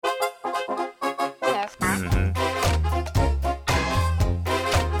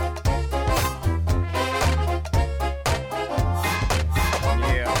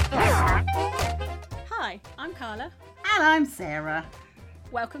Sarah.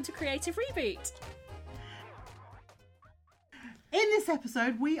 Welcome to Creative Reboot. In this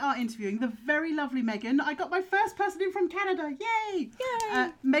episode, we are interviewing the very lovely Megan. I got my first person in from Canada. Yay! Yay!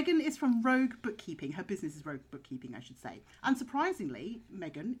 Megan is from Rogue Bookkeeping. Her business is Rogue Bookkeeping, I should say. Unsurprisingly,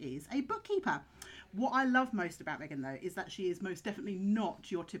 Megan is a bookkeeper. What I love most about Megan, though, is that she is most definitely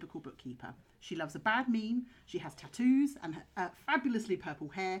not your typical bookkeeper. She loves a bad meme, she has tattoos and fabulously purple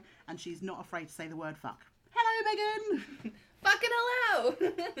hair, and she's not afraid to say the word fuck. Hello, Megan! Fucking hello! Yay!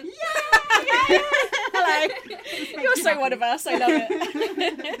 Hello. You're so one of us. I love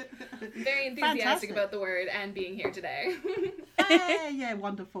it. Very enthusiastic Fantastic. about the word and being here today. Yeah,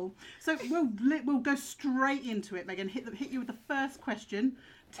 wonderful. So we'll go straight into it, Megan. Hit you with the first question.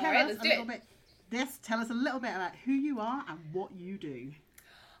 Tell us a little bit about who you are and what you do.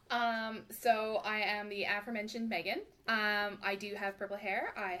 So I am the aforementioned Megan. I do have purple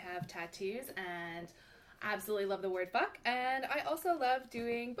hair. I have tattoos and absolutely love the word fuck. And I also love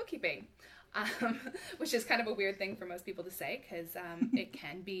doing bookkeeping. Which is kind of a weird thing for most people to say because it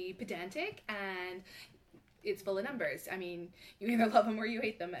can be pedantic and it's full of numbers. I mean, you either love them or you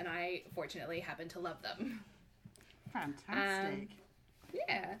hate them, and I fortunately happen to love them. Fantastic.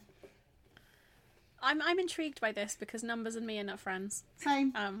 Yeah. I'm intrigued by this because numbers and me are not friends.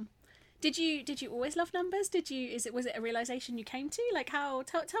 Same. Did you always love numbers? Was it a realization you came to? Like how?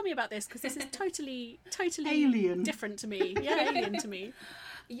 Tell me about this because this is totally Alien. different to me. Yeah, alien to me.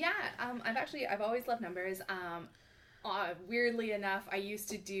 Yeah, I've always loved numbers. Weirdly enough, I used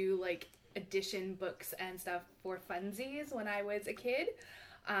to do like addition books and stuff for funsies when I was a kid.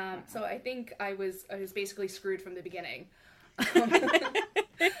 So I think I was basically screwed from the beginning. I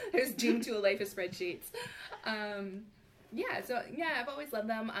was doomed to a life of spreadsheets. I've always loved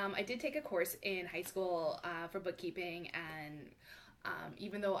them. I did take a course in high school for bookkeeping, and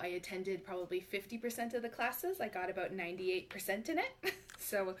even though I attended probably 50% of the classes, I got about 98% in it.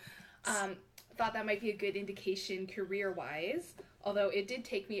 So thought that might be a good indication career-wise, although it did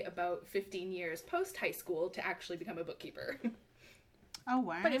take me about 15 years post-high school to actually become a bookkeeper. Oh,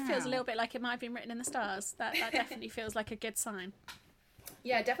 wow. But it feels a little bit like it might have been written in the stars. That definitely feels like a good sign.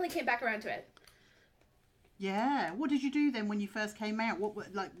 Yeah, it definitely came back around to it. Yeah. What did you do then when you first came out?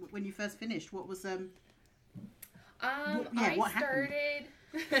 When you first finished? What was what started.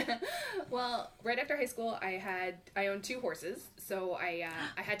 Well, right after high school, I owned 2 horses, so I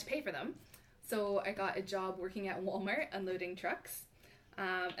had to pay for them. So I got a job working at Walmart unloading trucks,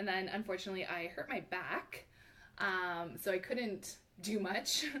 and then unfortunately I hurt my back, so I couldn't do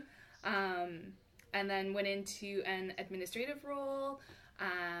much. And then went into an administrative role.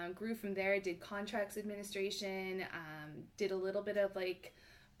 Grew from there. Did contracts administration. Did a little bit of like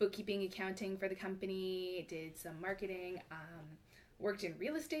bookkeeping, accounting for the company, did some marketing, worked in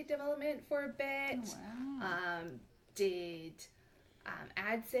real estate development for a bit, Oh, wow. Did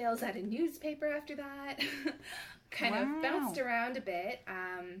ad sales at a newspaper after that, kind of bounced around a bit,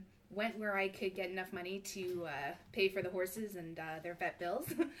 went where I could get enough money to pay for the horses and their vet bills.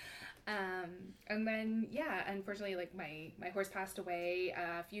 And then, unfortunately, like my horse passed away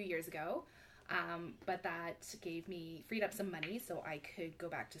a few years ago. But that freed up some money so I could go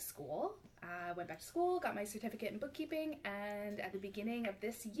back to school. Went back to school, got my certificate in bookkeeping, and at the beginning of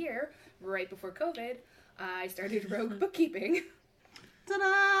this year, right before COVID, I started Rogue Bookkeeping.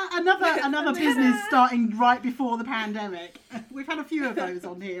 Ta-da! Another business starting right before the pandemic. We've had a few of those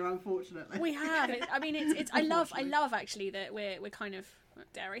on here, unfortunately. We have. I love actually that we're kind of,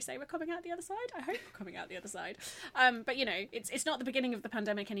 dare I say, we're coming out the other side? I hope we're coming out the other side. But you know, it's not the beginning of the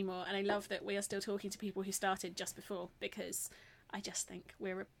pandemic anymore, and I love that we are still talking to people who started just before, because I just think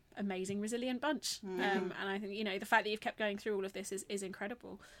we're an amazing, resilient bunch. And I think, you know, the fact that you've kept going through all of this is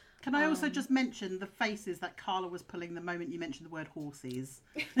incredible. Can I also just mention the faces that Carla was pulling the moment you mentioned the word horses?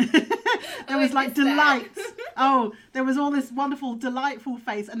 There was like delight. Oh, there was all this wonderful, delightful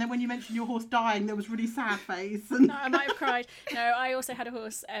face, and then when you mentioned your horse dying, there was really sad face. No, I might have cried. No, I also had a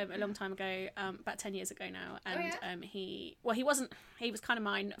horse a long time ago, about 10 years ago now, and he was kind of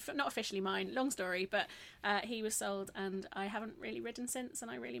mine, not officially mine, long story, but he was sold, and I haven't really ridden since, and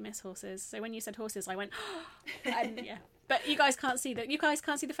I really miss horses. So when you said horses, I went, and yeah. But you guys can't see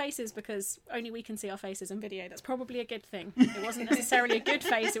the faces because only we can see our faces on video. That's probably a good thing. It wasn't necessarily a good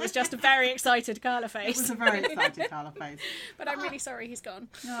face. It was just a very excited Carla face. It was a very excited Carla face. But I'm really sorry he's gone.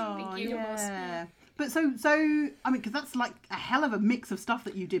 Oh, Thank you. yeah. But so I mean, because that's like a hell of a mix of stuff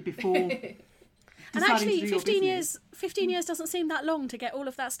that you did before. And actually, 15 years doesn't seem that long to get all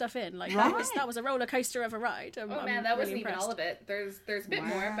of that stuff in. Like that was a roller coaster of a ride. That wasn't even all of it. There's a bit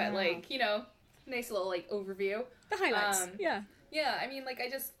more, but like, you know, nice little like overview. The highlights, yeah. Yeah, I mean, like,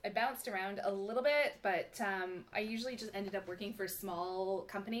 I bounced around a little bit, but I usually just ended up working for small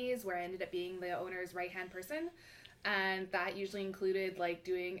companies where I ended up being the owner's right-hand person. And that usually included, like,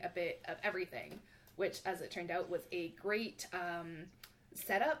 doing a bit of everything, which, as it turned out, was a great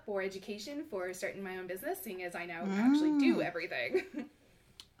setup or education for starting my own business, seeing as I now actually do everything.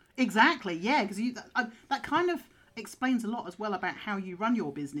 Exactly, yeah, because that kind of explains a lot as well about how you run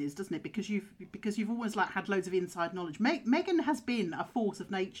your business, doesn't it? Because you've always like had loads of inside knowledge. Megan has been a force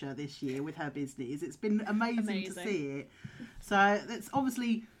of nature this year with her business. It's been amazing to see it. So it's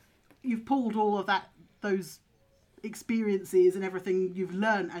obviously you've pulled all of those experiences and everything you've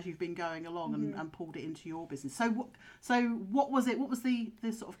learned as you've been going along and pulled it into your business. So what was it? What was the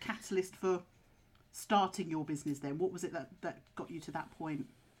sort of catalyst for starting your business then? What was it that got you to that point?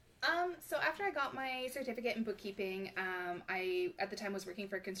 So after I got my certificate in bookkeeping, I at the time was working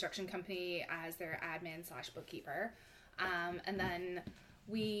for a construction company as their admin/bookkeeper. And then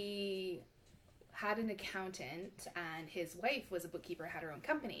we had an accountant and his wife was a bookkeeper, had her own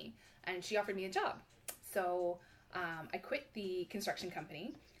company, and she offered me a job. So I quit the construction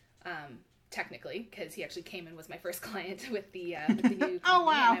company, technically, because he actually came and was my first client with the new company. Oh,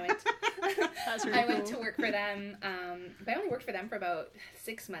 wow. And That's really I cool. went to work for them, but I only worked for them for about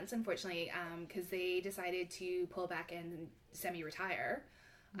 6 months, unfortunately, because they decided to pull back and semi-retire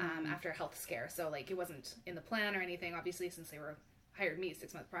after a health scare. So, like, it wasn't in the plan or anything, obviously, since they were hired me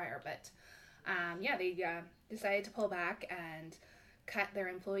 6 months prior. But, they decided to pull back and cut their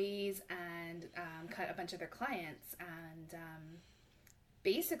employees and cut a bunch of their clients. And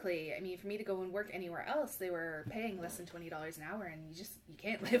basically, I mean, for me to go and work anywhere else, they were paying less than $20 an hour, and you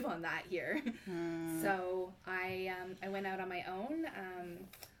can't live on that here. So I went out on my own.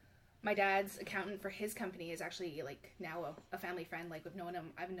 My dad's accountant for his company is actually like now a family friend. Like I've known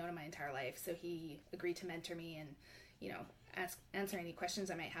him my entire life, so he agreed to mentor me and answer any questions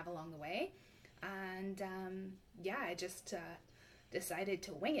I might have along the way. And I just decided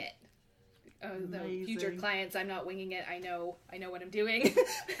to wing it. Oh, the future clients, I'm not winging it. I know what I'm doing. No.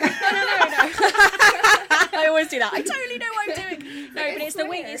 I always do that. I totally know what I'm doing. No, but it's the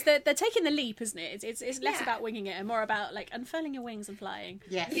wing. It's the taking the leap, isn't it? It's less about winging it and more about like unfurling your wings and flying.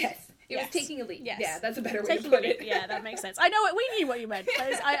 Yes. It was taking a leap. Yes. Yeah, that's a better way to put it. Yeah, that makes sense. I know we knew what you meant.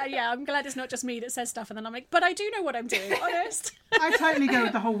 But I'm glad it's not just me that says stuff and then I'm like, but I do know what I'm doing. Honest. I totally go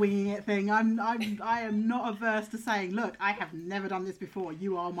with the whole winging it thing. I am not averse to saying, look, I have never done this before.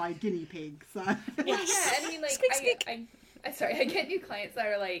 You are my guinea pig. So Yes. I mean, like, Speak. I get new clients that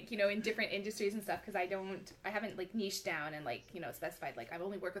are like, in different industries and stuff because I haven't like niched down and like, specified like I've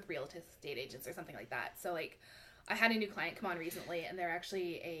only worked with real estate agents or something like that. So like, I had a new client come on recently, and they're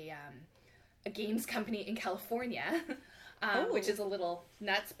actually a games company in California, which is a little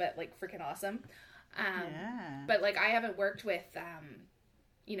nuts, but like freaking awesome. But like, I haven't worked with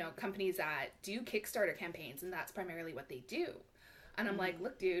companies that do Kickstarter campaigns, and that's primarily what they do. And I'm like,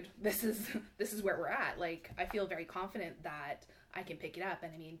 look, dude, this is where we're at. Like, I feel very confident that I can pick it up.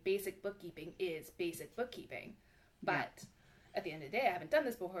 And I mean, basic bookkeeping is basic bookkeeping. But at the end of the day, I haven't done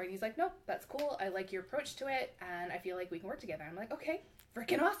this before. And he's like, nope, that's cool. I like your approach to it. And I feel like we can work together. I'm like, okay,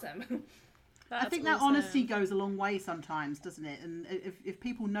 freaking awesome. I think that honesty goes a long way sometimes, doesn't it? And if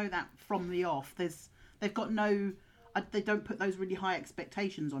people know that from the off, they've got they don't put those really high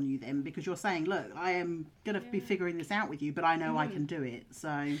expectations on you then, because you're saying, look, I am going to be figuring this out with you, but I know I can do it.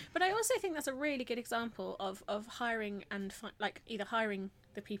 So, but I also think that's a really good example of hiring and like either hiring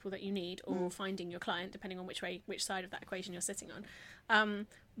the people that you need or finding your client, depending on which side of that equation you're sitting on,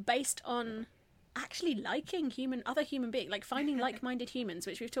 based on actually liking other human beings, like finding like-minded humans,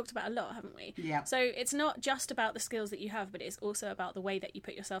 which we've talked about a lot, haven't we? Yeah. So it's not just about the skills that you have, but it's also about the way that you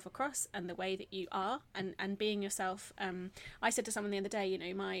put yourself across and the way that you are and being yourself. I said to someone the other day,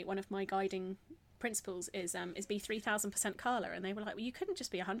 one of my guiding principles is be 3,000% Carla, and they were like, well, you couldn't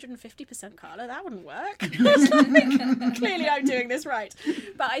just be 150% Carla, that wouldn't work. Clearly I'm doing this right.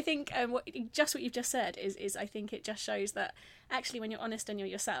 But I think what you've just said is I think it just shows that actually when you're honest and you're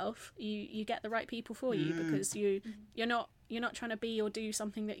yourself, you get the right people for you, because you're not trying to be or do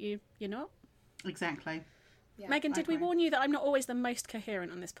something that you're not. Exactly. Yeah, Megan, did we warn you that I'm not always the most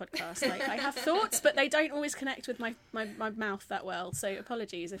coherent on this podcast? Like, I have thoughts, but they don't always connect with my mouth that well. So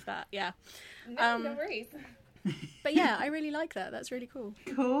apologies if that, No, no worries. But yeah, I really like that. That's really cool.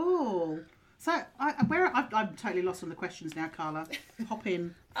 Cool. So, I'm totally lost on the questions now, Carla. Hop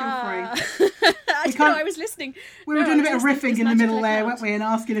in. Feel free. I was listening. We were doing a bit of riffing in the middle there, weren't we? And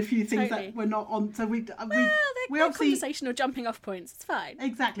asking a few things that were not on. So we they're conversational jumping off points. It's fine.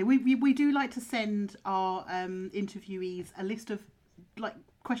 Exactly. We do like to send our interviewees a list of like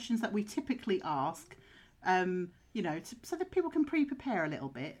questions that we typically ask. you know, so that people can prepare a little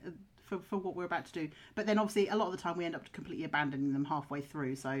bit for what we're about to do. But then obviously a lot of the time we end up completely abandoning them halfway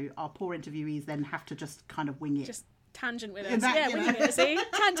through. So our poor interviewees then have to just kind of wing it. Just tangent with us. Winging it, see?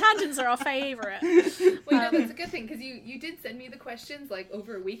 Tangents are our favourite. Well, you know, that's a good thing, because you did send me the questions like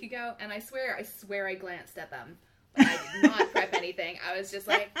over a week ago, and I swear I glanced at them. Like, I did not prep anything. I was just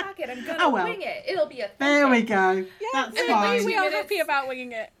like, fuck it, I'm gonna wing it. It'll be a thing. There we go. Yeah, that's fine. We are happy about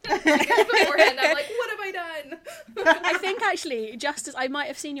winging it. Beforehand, I'm like, what have I done? I think actually, just as I might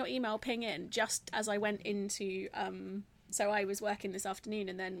have seen your email ping in, just as I went into, so I was working this afternoon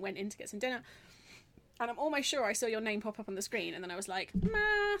and then went in to get some dinner. And I'm almost sure I saw your name pop up on the screen, and then I was like,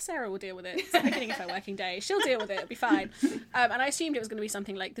 Sarah will deal with it. It's the beginning of her working day. She'll deal with it. It'll be fine. And I assumed it was going to be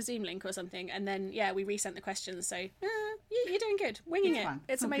something like the Zoom link or something. And then, yeah, we resent the questions. So, you're doing good. Winging it.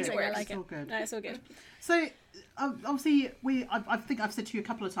 It's amazing. I like it. All good. No, it's all good. So, obviously, I think I've said to you a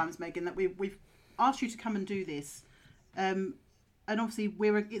couple of times, Megan, that we've asked you to come and do this. And obviously,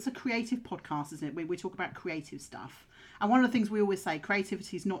 it's a creative podcast, isn't it? We talk about creative stuff. And one of the things we always say,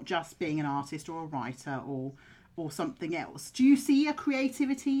 creativity is not just being an artist or a writer or something else. Do you see a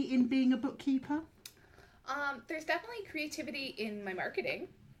creativity in being a bookkeeper? There's definitely creativity in my marketing.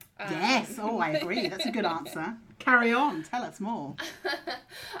 Yes. Oh, I agree. That's a good answer. Carry on. Tell us more.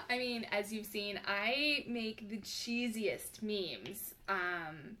 I mean, as you've seen, I make the cheesiest memes.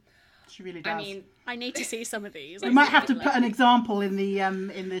 She really does. I mean, I need to see some of these. We might have to put an example in the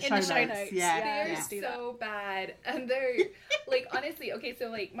show notes. Yeah, they're so bad, and they're like, honestly, okay. So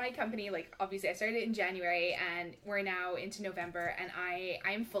like my company, like obviously I started in January, and we're now into November, and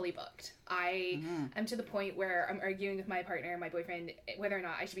I'm fully booked. I am to the point where I'm arguing with my partner, my boyfriend, whether or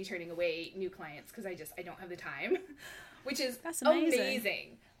not I should be turning away new clients because I don't have the time, which is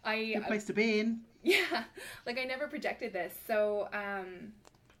amazing. Good place to be in. Yeah, like I never projected this, so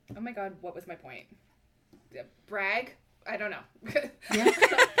oh my god, what was my point? Brag? I don't know. Yeah,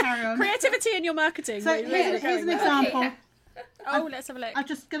 carry on. Creativity in your marketing. So here's an example. Okay. Let's have a look. I'm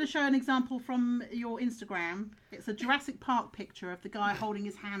just going to show an example from your Instagram. It's a Jurassic Park picture of the guy holding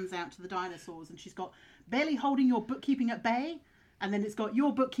his hands out to the dinosaurs, and she's got barely holding your bookkeeping at bay. And then it's got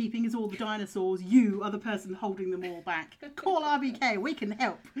your bookkeeping is all the dinosaurs. You are the person holding them all back. Call RBK. We can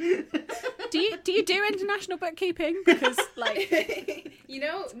help. Do you do international bookkeeping? Because like,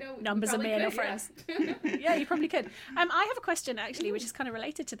 no numbers are mere, no friends. Yeah, you probably could. I have a question actually, which is kind of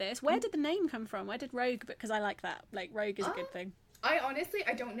related to this. Where did the name come from? Where did Rogue? Because I like that. Like Rogue is a good thing. I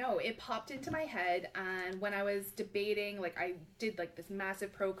don't know. It popped into my head, and when I was debating, like I did like this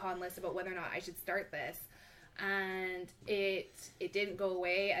massive pro-con list about whether or not I should start this. And it didn't go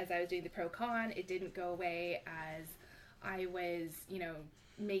away as I was doing the pro-con. It didn't go away as I was,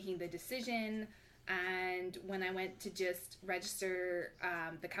 making the decision. And when I went to just register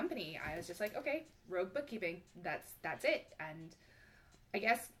the company, I was just like, okay, Rogue Bookkeeping. That's it. And I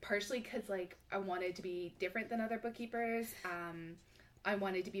guess partially because like I wanted to be different than other bookkeepers. I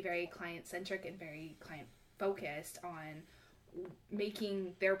wanted to be very client-centric and very client-focused on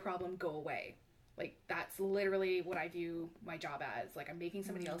making their problem go away. Like, that's literally what I view my job as. Like, I'm making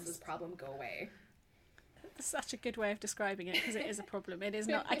somebody else's problem go away. That's such a good way of describing it, because it is a problem. It is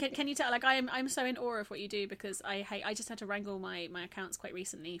not. Can you tell? Like, I'm so in awe of what you do, because I just had to wrangle my accounts quite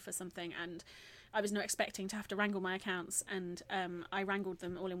recently for something, and I was not expecting to have to wrangle my accounts, and I wrangled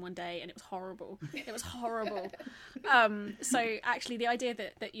them all in one day, and it was horrible. It was horrible. So actually, the idea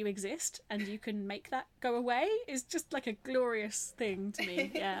that you exist and you can make that go away is just like a glorious thing to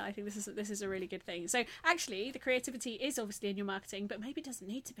me. Yeah, I think this is a really good thing. So actually, the creativity is obviously in your marketing, but maybe it doesn't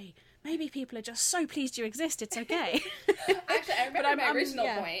need to be. Maybe people are just so pleased you exist. It's okay. Actually, I remember my original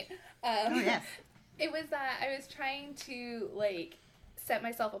point. Yes. It was that I was trying to like set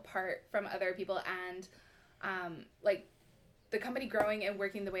myself apart from other people, and like the company growing and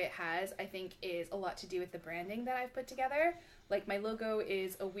working the way it has, I think is a lot to do with the branding that I've put together. Like my logo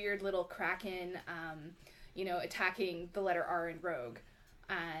is a weird little kraken, attacking the letter R in Rogue,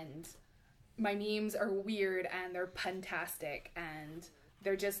 and my memes are weird and they're puntastic, and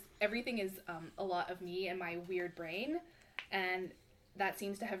they're just everything is a lot of me and my weird brain, and that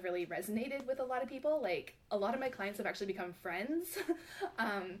seems to have really resonated with a lot of people. Like, a lot of my clients have actually become friends.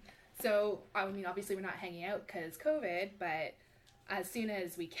 So, I mean, obviously we're not hanging out because COVID, but as soon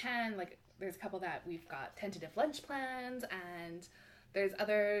as we can, like, there's a couple that we've got tentative lunch plans, and there's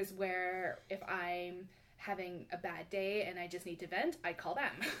others where if I'm having a bad day and I just need to vent, I call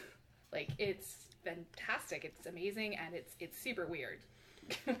them. Like, it's fantastic. It's amazing, and it's super weird.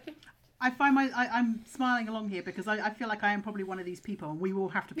 I find I'm smiling along here because I feel like I am probably one of these people, and we will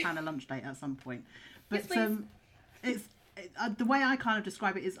have to plan a lunch date at some point. But yes, the way I kind of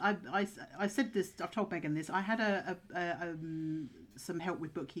describe it is, I said this, I've told Megan this, I had some help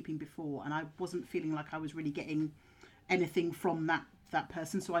with bookkeeping before, and I wasn't feeling like I was really getting anything from that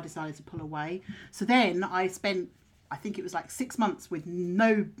person, so I decided to pull away. So then I spent, I think it was like 6 months with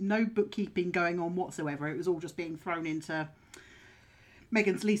no bookkeeping going on whatsoever. It was all just being thrown into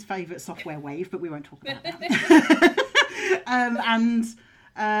Megan's least favourite software, Wave, but we won't talk about that.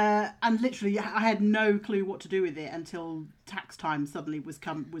 And literally I had no clue what to do with it until tax time suddenly was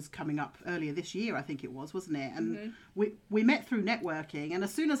coming up earlier this year, I think it was, wasn't it? And we met through networking, and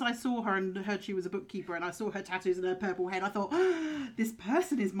as soon as I saw her and heard she was a bookkeeper and I saw her tattoos and her purple head, I thought, oh, this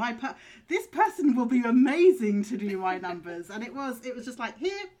person is this person will be amazing to do my numbers. And it was just like,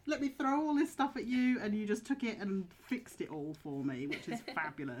 here, let me throw all this stuff at you, and you just took it and fixed it all for me, which is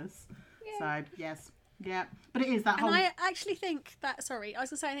fabulous. So yes. Yeah, but it is that whole... And I actually think that, sorry, I was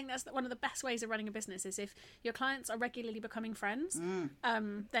going to say, I think that's one of the best ways of running a business is if your clients are regularly becoming friends,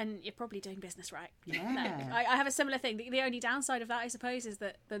 then you're probably doing business right. Yeah. I have a similar thing. The only downside of that, I suppose, is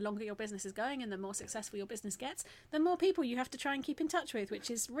that the longer your business is going and the more successful your business gets, the more people you have to try and keep in touch with,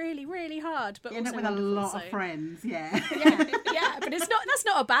 which is really, really hard. But you end also up with a lot of friends, yeah. yeah, but that's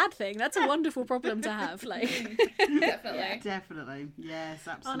not a bad thing. That's a wonderful problem to have. Definitely. Definitely. Yes,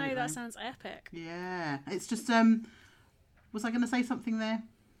 absolutely. Oh no, that sounds epic. Yeah. It's just, was I going to say something there?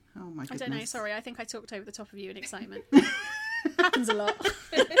 Oh my goodness. I don't know, sorry, I think I talked over the top of you in excitement. Happens a lot.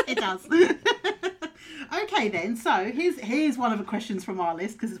 It does. Okay then, so here's one of the questions from our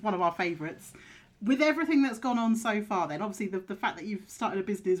list, because it's one of our favourites. With everything that's gone on so far then, obviously the fact that you've started a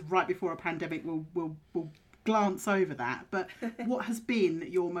business right before a pandemic will glance over that, but what has been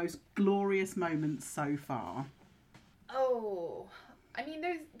your most glorious moments so far? Oh, I mean,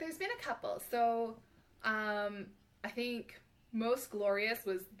 there's been a couple. So, I think most glorious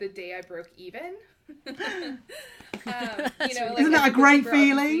was the day I broke even. Isn't that a great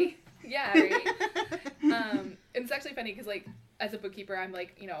feeling? Yeah, right. It's actually funny because, like, as a bookkeeper, I'm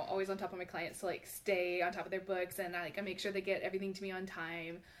like, always on top of my clients to like stay on top of their books, and I make sure they get everything to me on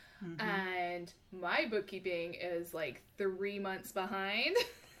time. Mm-hmm. And my bookkeeping is like 3 months behind.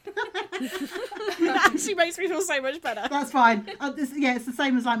 That actually makes me feel so much better. That's fine. It's the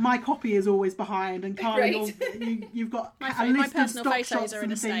same as like my copy is always behind, and Carly, right. you've got my a list of personal stock photos shots are in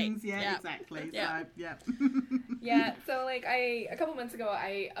and a things. state. Yeah, exactly. Yeah. So, yeah. Yeah. So like a couple months ago,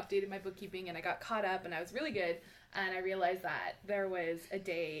 I updated my bookkeeping and I got caught up, and I was really good. And I realized that there was a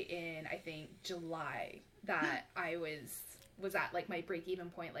day in, I think, July that I was at like my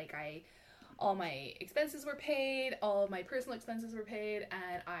break-even point. Like all my expenses were paid, all of my personal expenses were paid,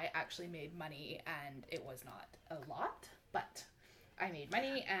 and I actually made money, and it was not a lot, but I made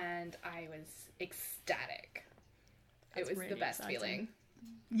money and I was ecstatic. It was really the best feeling.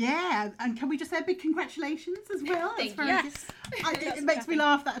 Yeah, and can we just say a big congratulations as well? Thank you. Yes. It makes me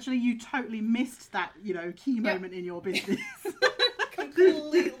laugh that actually you totally missed that, key moment in your business.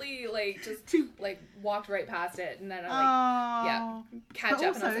 Completely, walked right past it, and then I catch up, and I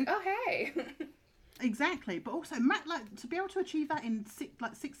was like, oh hey. Exactly, but also, Matt, to be able to achieve that in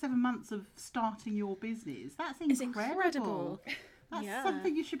 6-7 months of starting your business, that's incredible. That's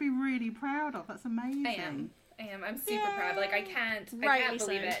something you should be really proud of. That's amazing. I am. I'm super proud. Like I can't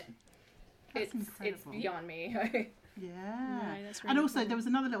believe it. It's beyond me. Yeah. No, that's really and also cool. there was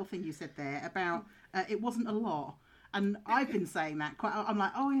another little thing you said there about it wasn't a lot. And I've been saying that quite. I'm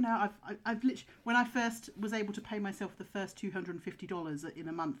like, I've literally, when I first was able to pay myself the first $250 in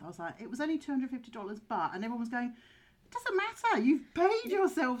a month, I was like, it was only $250, but, and everyone was going, it doesn't matter. You've paid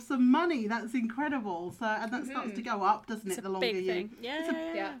yourself some money. That's incredible. So, and that starts to go up, doesn't it? The longer big thing.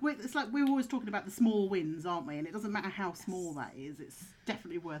 Yeah. It's like we're always talking about the small wins, aren't we? And it doesn't matter how small that is. It's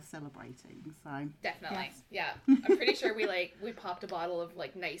definitely worth celebrating. So definitely, yes. Yeah. I'm pretty sure we popped a bottle of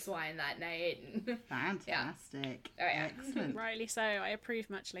like nice wine that night. Fantastic. Yeah. Oh, yeah. Excellent. Rightly so. I approve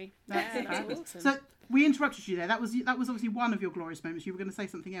muchly. That's Awesome. So we interrupted you there. That was obviously one of your glorious moments. You were going to say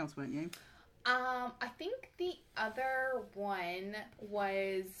something else, weren't you? I think the other one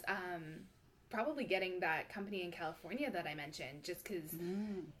was probably getting that company in California that I mentioned, just because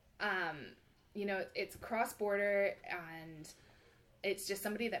it's cross-border, and it's just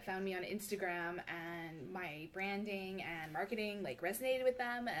somebody that found me on Instagram, and my branding and marketing like resonated with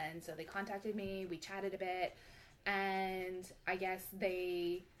them, and so they contacted me. We chatted a bit, and I guess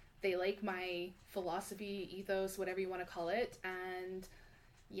they like my philosophy, ethos, whatever you want to call it, and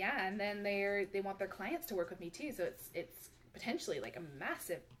then they want their clients to work with me too, so it's potentially like a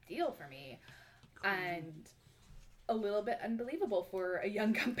massive deal for me. Cool. And a little bit unbelievable for a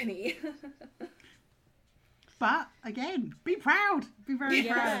young company. But again, be proud. Be very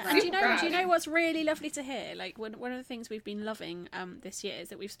proud of that. And do you know what's really lovely to hear? Like one of the things we've been loving this year is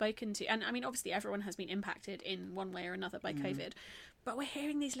that we've spoken to, and I mean, obviously everyone has been impacted in one way or another by COVID, but we're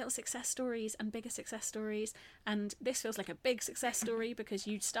hearing these little success stories and bigger success stories, and this feels like a big success story because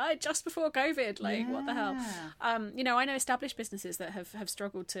you started just before COVID. Like, what the hell? You know, I know established businesses that have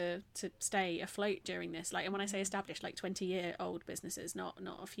struggled to stay afloat during this. Like, and when I say established, like 20-year-old businesses, not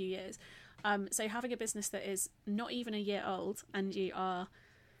a few years. So having a business that is not even a year old and you are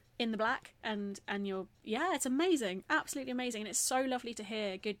in the black and you're, it's amazing, absolutely amazing, and it's so lovely to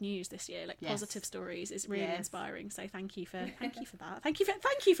hear good news this year, like positive stories. It's really inspiring. So thank you for that. Thank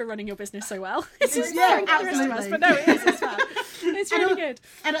you for running your business so well. It's inspiring for the rest of us, but no, it is. It's fun. It's really good.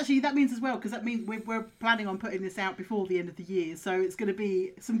 And actually, that means as well, because that means we're planning on putting this out before the end of the year, so it's going to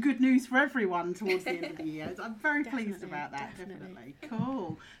be some good news for everyone towards the end of the year. I'm very pleased about that. Definitely.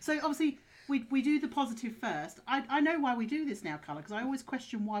 Cool. So obviously, we do the positive first. I know why we do this now, Carla, because I always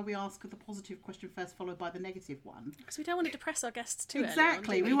question why we ask the positive question first, followed by the negative one. Because we don't want to depress our guests too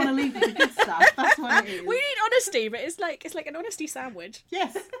exactly. early on, we want to leave with the good stuff. That's what it is. We need honesty, but it's like an honesty sandwich.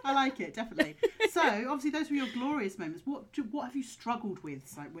 Yes, I like it, definitely. So, obviously, those were your glorious moments. What have you struggled with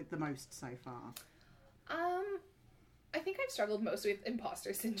the most so far? I think I've struggled most with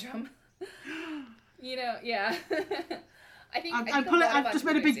imposter syndrome. You know, yeah. I've just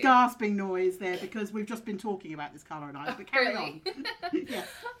made a big gasping noise there because we've just been talking about this, Carla and I. But carry on. Yeah.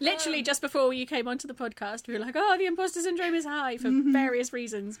 Literally, just before you came onto the podcast, we were like, "Oh, the imposter syndrome is high for various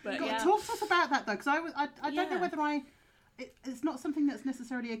reasons." But talk to us about that though, because I don't know whether it's not something that's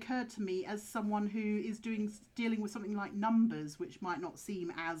necessarily occurred to me as someone who is dealing with something like numbers, which might not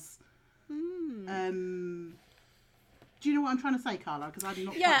seem as. Do you know what I'm trying to say, Carla? Because I'm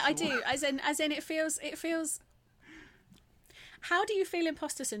not. Yeah, quite sure. I do. As in, it feels. How do you feel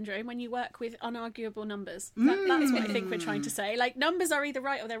imposter syndrome when you work with unarguable numbers? That's what I think we're trying to say. Like, numbers are either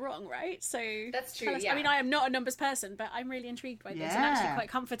right or they're wrong, right? So that's true. I mean, I am not a numbers person, but I'm really intrigued by this and actually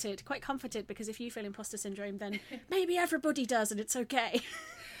quite comforted because if you feel imposter syndrome, then maybe everybody does, and it's okay.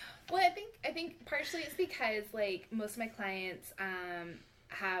 Well, I think partially it's because like most of my clients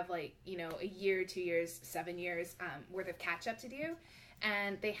have like, you know, a year, 2 years, 7 years worth of catch up to do.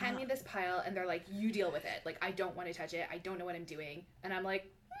 And they hand me this pile and they're like, you deal with it. Like, I don't want to touch it. I don't know what I'm doing. And I'm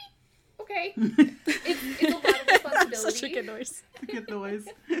like, okay. It's a lot of responsibility. Such a good noise. Good noise.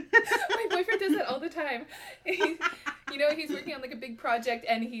 My boyfriend does that all the time. He's working on like a big project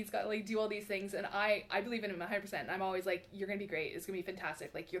and he's got to like do all these things. And I believe in him 100%. And I'm always like, you're going to be great. It's going to be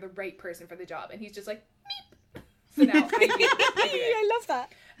fantastic. Like, you're the right person for the job. And he's just like, meep. So now I do it. I love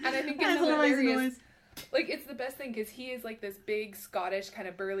that. And I think it's hilarious. Like, it's the best thing because he is like this big Scottish kind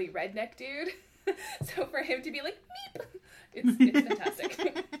of burly redneck dude. So for him to be like, meep, it's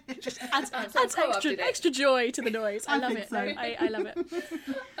fantastic. It just adds extra joy to the noise. I love it. So. I love it.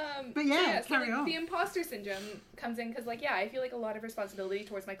 But carry on. The imposter syndrome comes in because, like, I feel like a lot of responsibility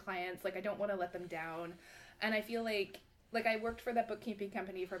towards my clients. Like, I don't want to let them down. And I feel like I worked for that bookkeeping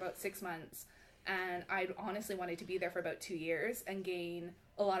company for about 6 months. And I honestly wanted to be there for about 2 years and gain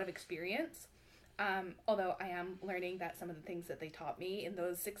a lot of experience. Although I am learning that some of the things that they taught me in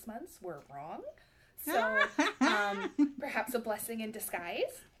those 6 months were wrong. So perhaps a blessing in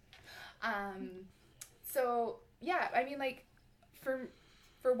disguise. So yeah, I mean, like, for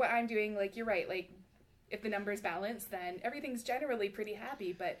what I'm doing, like, you're right. Like, if the numbers balance, then everything's generally pretty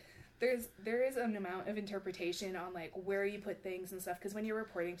happy. But there is an amount of interpretation on like where you put things and stuff. Because when you're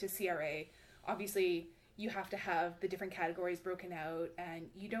reporting to CRA, obviously you have to have the different categories broken out, and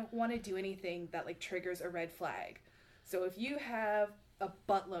you don't want to do anything that like triggers a red flag. So if you have a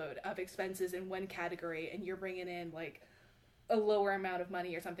buttload of expenses in one category and you're bringing in like a lower amount of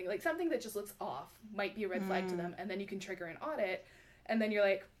money or something that just looks off, might be a red flag to them, and then you can trigger an audit, and then you're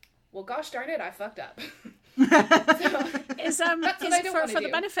like, well, gosh darn it, I fucked up.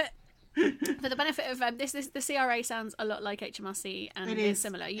 For the benefit of the CRA sounds a lot like HMRC, and it is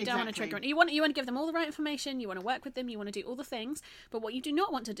similar. You don't want to trigger it. You want to give them all the right information. You want to work with them. You want to do all the things. But what you do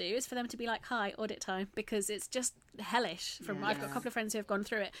not want to do is for them to be like, "Hi, audit time," because it's just hellish. I've got a couple of friends who have gone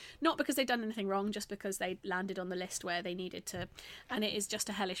through it, not because they've done anything wrong, just because they landed on the list where they needed to, and it is just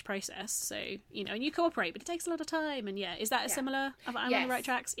a hellish process. So and you cooperate, but it takes a lot of time. And is that a similar? Am I on the right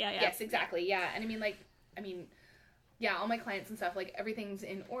tracks? Yeah. Yes, exactly. Yeah, and I mean. Yeah, all my clients and stuff, like, everything's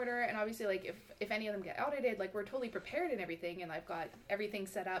in order, and obviously, like, if any of them get audited, like, we're totally prepared and everything, and I've got everything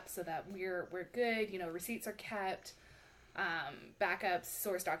set up so that we're good, receipts are kept, backups,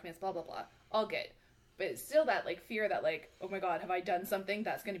 source documents, blah, blah, blah, all good. But it's still that, like, fear that, like, oh my god, have I done something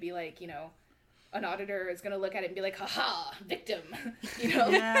that's going to be, like, an auditor is going to look at it and be like, haha, victim, you know?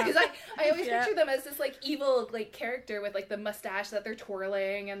 Yeah. Because I always picture them as this, like, evil, like, character with, like, the mustache that they're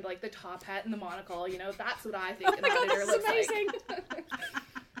twirling and, like, the top hat and the monocle, you know? That's what I think an auditor looks amazing.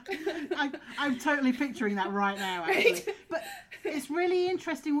 like. I'm totally picturing that right now, actually. Right? But it's really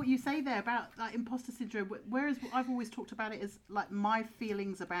interesting what you say there about like imposter syndrome. Whereas I've always talked about it as like my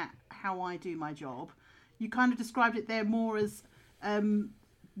feelings about how I do my job. You kind of described it there more as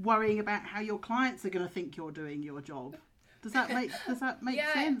worrying about how your clients are going to think you're doing your job. Does that make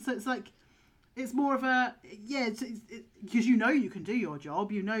Yeah. sense? So it's like it's more of a because you know you can do your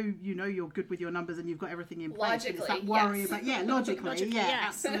job. You know you're good with your numbers and you've got everything in place. Logically, It's that worry yes. about logically, yes.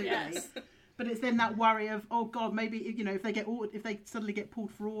 absolutely. Yes. But it's then that worry of, oh God, maybe if they suddenly get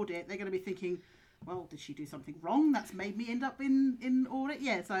pulled for audit, they're going to be thinking, well, did she do something wrong that's made me end up in audit?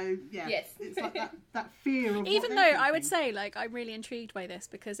 Yeah, so yeah, Yes. it's like that fear of Even what though they're I would thinking. say, like, I'm really intrigued by this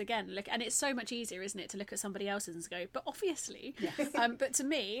because, again, look, and it's so much easier, isn't it, to look at somebody else's and go, but obviously, Yes. but to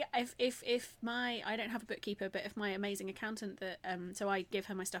me, if my, I don't have a bookkeeper, but if my amazing accountant that, so I give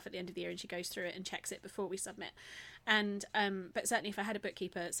her my stuff at the end of the year and she goes through it and checks it before we submit, and but certainly if I had a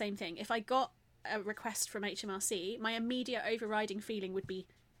bookkeeper, same thing. If I got a request from HMRC, my immediate overriding feeling would be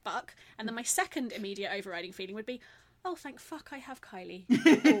fuck, and then my second immediate overriding feeling would be, oh, thank fuck I have Kylie.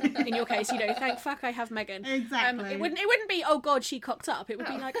 Or, in your case, thank fuck I have Megan. Exactly. It wouldn't be, oh God, she cocked up. It would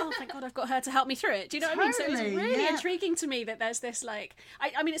be like, oh, thank God I've got her to help me through it. Do you know what I mean? So it's Totally, really yeah. intriguing to me that there's this like,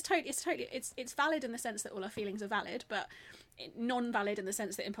 I mean, it's valid in the sense that all our feelings are valid, but non-valid in the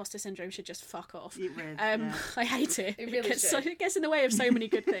sense that imposter syndrome should just fuck off. It really, yeah. I hate it. It really should. It gets in the way of so many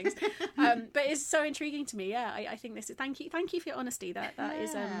good things. But it's so intriguing to me. Yeah, I think this is. Thank you for your honesty. That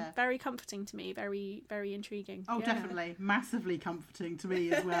is Yeah. very comforting to me. Very, very intriguing. Oh, Yeah. definitely, massively comforting to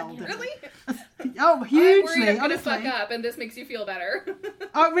me as well. Really? Oh, I'm hugely. worried I'm going to honestly. fuck up and this makes you feel better.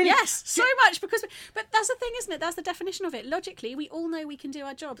 Oh, really? Yes, so much but that's the thing, isn't it? That's the definition of it. Logically, we all know we can do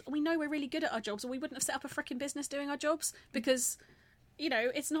our jobs. We know we're really good at our jobs, or we wouldn't have set up a freaking business doing our jobs because,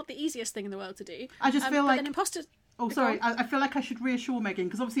 it's not the easiest thing in the world to do. I just feel but like an imposter. Oh, sorry. I feel like I should reassure Megan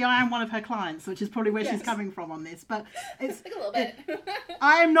because obviously I am one of her clients, which is probably where she's Yes. coming from on this. But it's Like a little bit.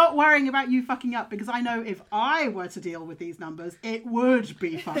 I am not worrying about you fucking up because I know if I were to deal with these numbers, it would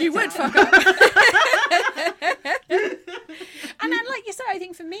be fucked You would up. fuck up. And then, like you said, I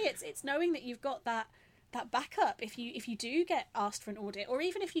think for me, it's knowing that you've got that backup if you do get asked for an audit, or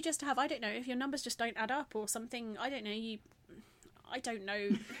even if you just have, I don't know, if your numbers just don't add up or something, I don't know,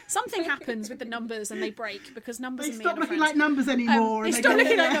 something happens with the numbers and they break because numbers They and me stop and looking friends. like numbers anymore. They and stop go,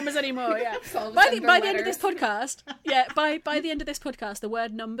 looking yeah. like numbers anymore. Yeah. All By send the them end of this letters. podcast, by the end of this podcast, the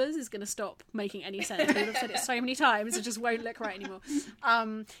word numbers is going to stop making any sense. We've said it so many times, it just won't look right anymore.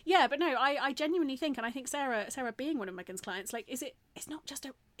 But no, I genuinely think, and I think Sarah being one of Megan's clients, like, is it not just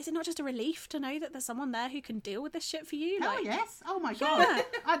a relief to know that there's someone there who can deal with this shit for you? Hell Like, yes. Oh my God.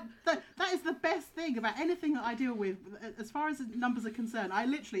 That is the best thing about anything that I deal with as far as numbers are concerned.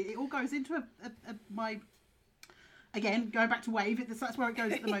 It all goes into my, again, going back to Wave, that's where it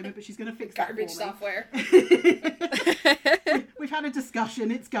goes at the moment, but she's going to fix Garbage that for me. software. We've had a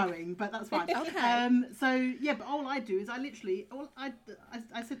discussion, it's going, but that's fine. Okay. So, yeah, but all I do is I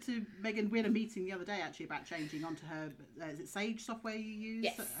said to Megan, we had a meeting the other day actually about changing onto her, is it Sage software you use?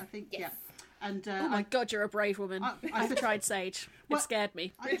 Yes. I think, Yes. yeah. And oh my God, you're a brave woman. I've tried Sage. Well, It scared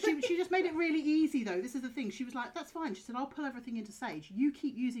me. She just made it really easy though. This is the thing. She was like, that's fine. She said, I'll pull everything into Sage. You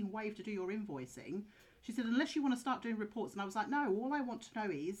keep using Wave to do your invoicing. She said, unless you want to start doing reports. And I was like, no, all I want to know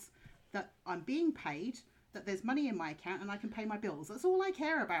is that I'm being paid, that there's money in my account and I can pay my bills. That's all I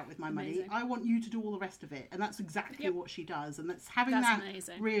care about with my money. Amazing. I want you to do all the rest of it. And that's exactly what she does. And that's having That's that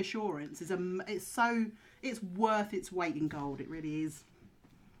amazing. reassurance it's worth its weight in gold. It really is.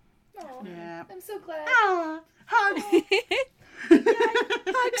 Aw, Yeah. I'm so glad. Ah, hugs.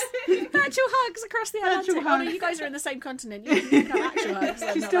 Hugs, virtual hugs across the Atlantic. Virtual Oh no, hugs. you guys are in the same continent. You can have actual hugs.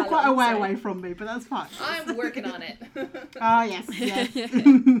 They're She's not still that quite a long, way so- away from me, but that's fine. I'm working on it. Oh, yes.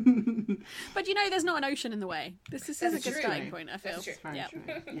 But there's not an ocean in the way. This is a That's good true. starting point, I feel. That's true. Very Yeah. true.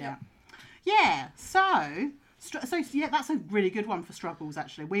 Yeah. Yeah. So yeah, that's a really good one for struggles.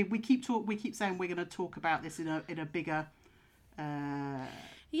 Actually, we keep saying we're going to talk about this in a bigger.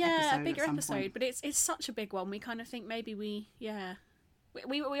 Yeah, episode a bigger at some episode, point. but it's such a big one. We kind of think maybe we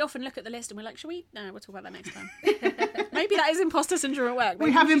often look at the list and we're like, we'll talk about that next time. Maybe that is imposter syndrome at work. We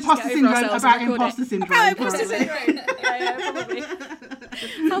Maybe have should just imposter get over syndrome ourselves about and record imposter it. syndrome. About imposter currently. syndrome. yeah, probably.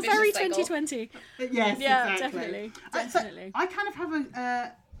 How Vicious very cycle. 2020. Yes, Yeah, exactly. definitely. I kind of have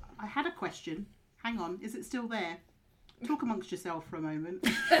I had a question. Hang on, is it still there? Talk amongst yourself for a moment.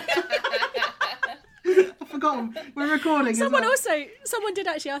 I forgotten. We're recording. Someone did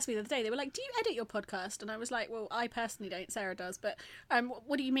actually ask me the other day. They were like, "Do you edit your podcast?" And I was like, "Well, I personally don't. Sarah does, but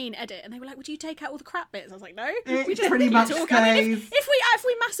what do you mean edit?" And they were like, "Well, do you take out all the crap bits?" I was like, "No, we just pretty much talk." stays. I mean, if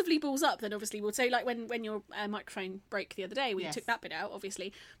we massively balls up, then obviously we'll say, like when your microphone broke the other day, we took that bit out,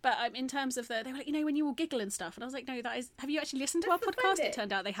 obviously. But in terms of they were like, when you all giggle and stuff, and I was like, "No, that is. Have you actually listened to our podcast?" It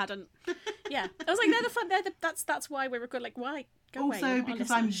turned out they hadn't. Yeah, I was like, "They're the fun. That's why we're recording." Like, why? Go also, away,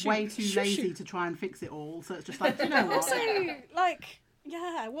 because I'm way too lazy to try and fix it all, so it's just like, you know what? Also, like,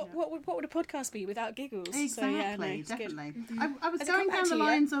 what would a podcast be without giggles? Exactly, so, yeah, no, definitely. Mm-hmm. I was going down the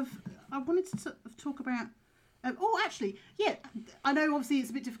lines of, I wanted to sort of talk about. Actually, yeah, I know. Obviously,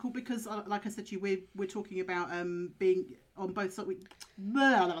 it's a bit difficult because, like I said to you, we're talking about being on both sides. We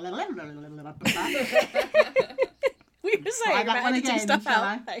were saying about editing stuff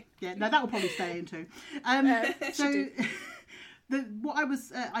out. Yeah, no, that will probably stay in too. What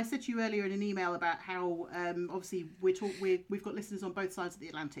I said to you earlier in an email about how obviously we've got listeners on both sides of the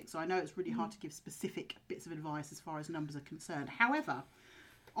Atlantic, so I know it's really hard to give specific bits of advice as far as numbers are concerned. However,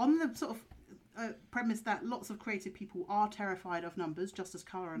 on the sort of premise that lots of creative people are terrified of numbers, just as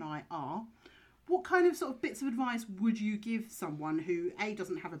Carla and I are, what kind of sort of bits of advice would you give someone who A,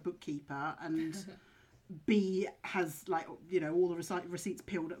 doesn't have a bookkeeper, and B, has all the receipts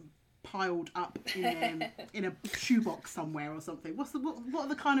piled up in a shoebox somewhere or something? What are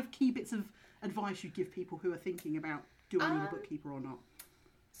the kind of key bits of advice you give people who are thinking about, do I need a bookkeeper or not?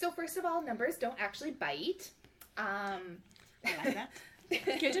 So first of all, numbers don't actually bite. I like that.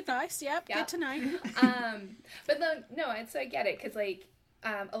 Good advice. Yep. Good to know. But no, I get it, because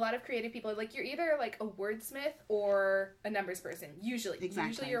a lot of creative people, like, you're either like a wordsmith or a numbers person. Usually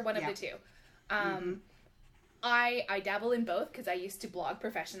you're one of the two. I dabble in both because I used to blog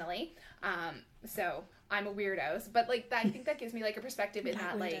professionally, so I'm a weirdo. But I think that gives me a perspective in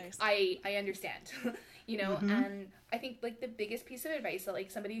that I understand, And I think the biggest piece of advice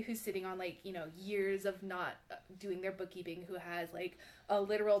that somebody who's sitting on years of not doing their bookkeeping, who has a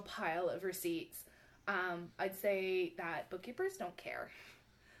literal pile of receipts, I'd say that bookkeepers don't care.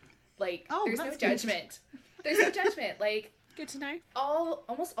 There's no judgment. There's no judgment. Good to know.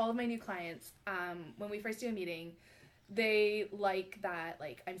 Almost all of my new clients, when we first do a meeting, they like that,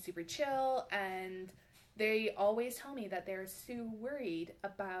 I'm super chill, and they always tell me that they're so worried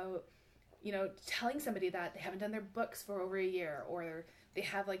about, telling somebody that they haven't done their books for over a year, or they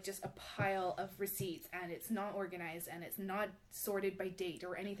have just a pile of receipts and it's not organized and it's not sorted by date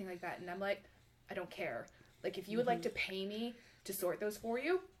or anything like that. And I'm like, I don't care. If you would like to pay me to sort those for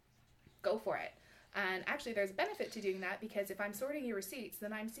you, go for it. And actually, there's a benefit to doing that, because if I'm sorting your receipts,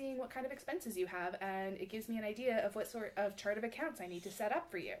 then I'm seeing what kind of expenses you have, and it gives me an idea of what sort of chart of accounts I need to set up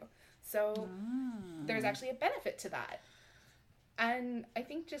for you. So there's actually a benefit to that. And I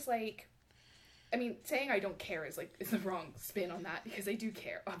think saying I don't care is the wrong spin on that, because I do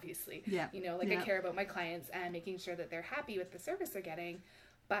care, obviously. Yeah. I care about my clients and making sure that they're happy with the service they're getting.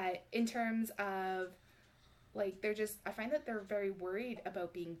 But in terms of I find that they're very worried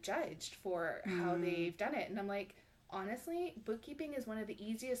about being judged for how they've done it. And I'm like, honestly, bookkeeping is one of the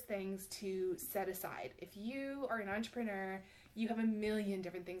easiest things to set aside. If you are an entrepreneur, you have a million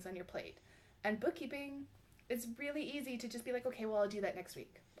different things on your plate. And bookkeeping, it's really easy to just be like, okay, well, I'll do that next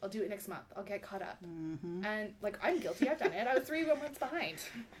week. I'll do it next month. I'll get caught up. Mm-hmm. And I'm guilty. I've done it. I was 3 months behind.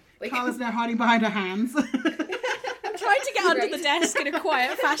 Carla's now hiding behind her hands. I'm trying to get under the desk in a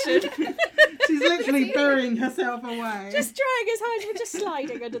quiet fashion. She's literally burying herself away. Just trying as hard, but just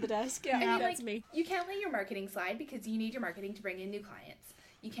sliding under the desk. Yeah, that's me. You can't let your marketing slide, because you need your marketing to bring in new clients.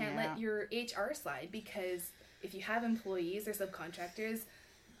 You can't let your HR slide, because if you have employees or subcontractors,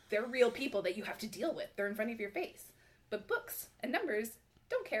 they're real people that you have to deal with. They're in front of your face. But books and numbers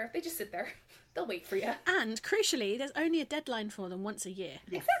don't care. They just sit there. They'll wait for you. And crucially, there's only a deadline for them once a year.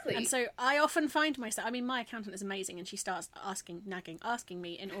 Exactly. And so I often find myself, my accountant is amazing, and she starts asking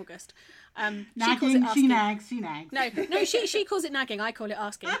me in August. Nagging, she nags. No, she calls it nagging. I call it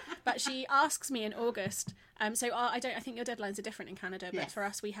asking. But she asks me in August. I think your deadlines are different in Canada, but for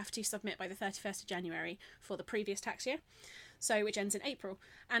us, we have to submit by the 31st of January for the previous tax year. So, which ends in April.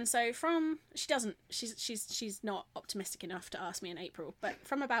 And so she's not optimistic enough to ask me in April, but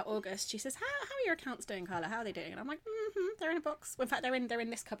from about August, she says, how are your accounts doing, Carla? How are they doing? And I'm like, they're in a box. Well, in fact, they're in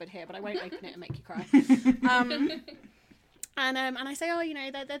this cupboard here, but I won't open it and make you cry. And I say,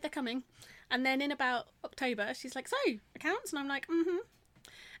 they're coming. And then in about October, she's like, so, accounts? And I'm like,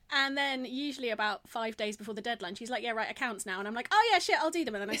 And then usually about 5 days before the deadline, she's like, yeah, right, accounts now. And I'm like, oh yeah, shit, I'll do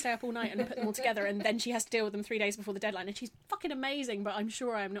them. And then I stay up all night and put them all together. And then she has to deal with them 3 days before the deadline. And she's fucking amazing, but I'm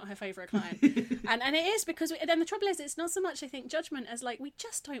sure I'm not her favourite client. and it is, because then the trouble is, it's not so much, I think, judgment as we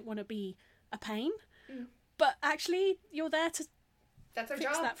just don't want to be a pain. but actually you're there to that's our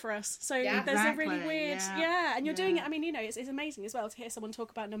fix job. that for us. So Yeah. there's a really Exactly, weird, yeah. and you're doing it. I mean, it's amazing as well to hear someone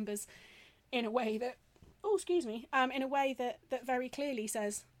talk about numbers in a way that, in a way that very clearly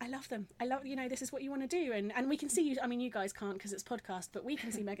says, I love them. I love, this is what you want to do. And we can see you, I mean, you guys can't because it's podcast, but we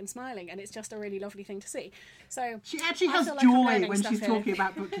can see Megan smiling, and it's just a really lovely thing to see. So She actually I has feel like I'm joy learning when stuff she's here. talking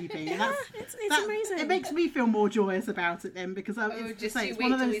about bookkeeping. And it's amazing. It makes me feel more joyous about it then, because Just it's you one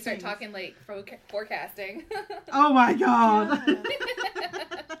wait of till those we start things. talking like forecasting. Oh my god.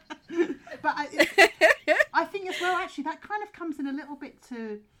 Yeah. But I think as well, actually, that kind of comes in a little bit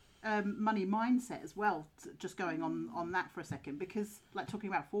to money mindset as well, just going on that for a second, because like talking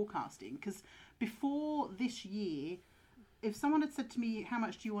about forecasting, because before this year, if someone had said to me, how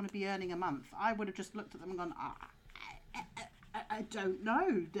much do you want to be earning a month, I would have just looked at them and gone, I don't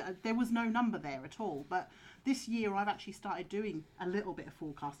know. There was no number there at all. But this year I've actually started doing a little bit of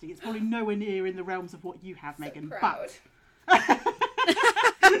forecasting. It's probably nowhere near in the realms of what you have, Megan, Proud. but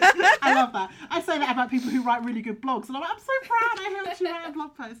I love that. I say that about people who write really good blogs, and I'm so proud I helped you write a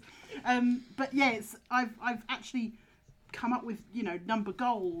blog post. But yeah, I've actually come up with number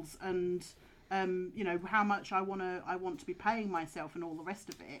goals and how much I want to be paying myself and all the rest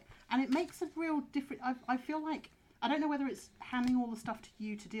of it, and it makes a real difference. I feel like, I don't know whether it's handing all the stuff to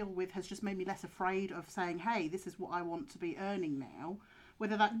you to deal with has just made me less afraid of saying, hey, this is what I want to be earning now,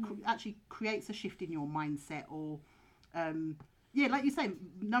 whether that actually creates a shift in your mindset or like you say,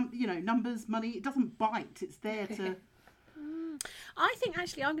 numbers, money, it doesn't bite. It's there to... I think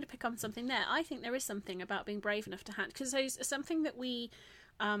actually I'm going to pick up on something there. I think there is something about being brave enough to hand, because there's something that we,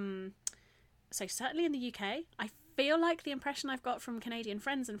 so certainly in the UK, I feel like the impression I've got from Canadian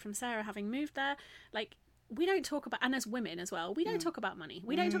friends and from Sarah having moved there, like, we don't talk about, and as women as well, we don't talk about money.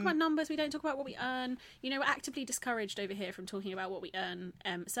 We don't talk about numbers. We don't talk about what we earn. We're actively discouraged over here from talking about what we earn.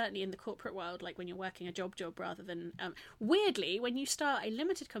 Certainly in the corporate world, like when you're working a job rather than, weirdly, when you start a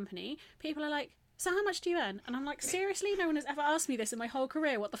limited company, people are like, so how much do you earn? And I'm like, seriously? No one has ever asked me this in my whole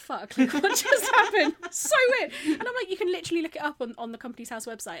career. What the fuck? Like, what just happened? So weird. And I'm like, you can literally look it up on the Companies House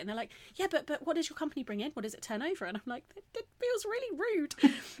website. And they're like, yeah, but what does your company bring in? What does it turn over? And I'm like, that feels really rude.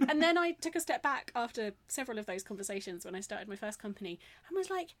 And then I took a step back after several of those conversations when I started my first company and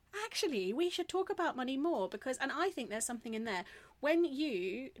was like, actually, we should talk about money more, because, and I think there's something in there. When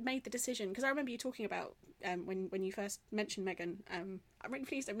you made the decision, because I remember you talking about when you first mentioned Megan, I'm really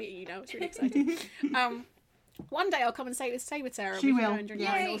pleased to meet you now. It's really exciting. One day I'll come and stay with Sarah. She we will. can go and drink Yay.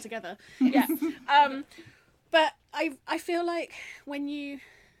 wine all together. Yeah. But I feel like when you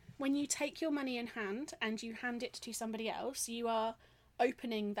take your money in hand and you hand it to somebody else, you are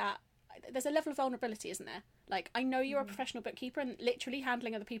opening that. There's a level of vulnerability, isn't there? Like, I know you're a professional bookkeeper and literally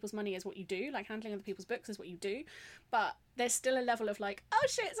handling other people's money is what you do. Like, handling other people's books is what you do. But there's still a level of like, oh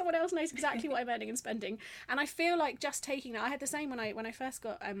shit, someone else knows exactly what I'm earning and spending. And I feel like just taking that, I had the same when I first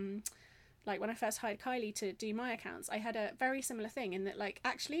got, when I first hired Kylie to do my accounts, I had a very similar thing in that, like,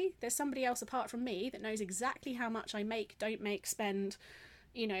 actually, there's somebody else apart from me that knows exactly how much I make, don't make, spend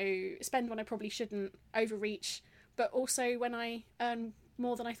when I probably shouldn't, overreach, but also when I earn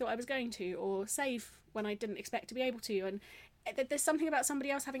more than I thought I was going to, or save when I didn't expect to be able to. And there's something about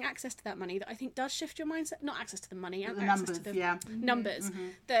somebody else having access to that money that I think does shift your mindset. Not access to the money, The access numbers, to the yeah. numbers,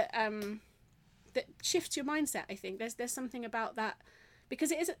 that shifts your mindset. I think there's something about that,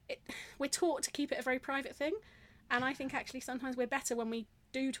 because we're taught to keep it a very private thing, and I think actually sometimes we're better when we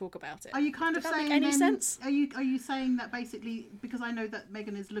do talk about it. Are you kind of Does that saying make any then, sense? Are you saying that basically, because I know that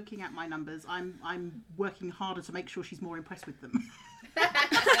Megan is looking at my numbers, I'm working harder to make sure she's more impressed with them?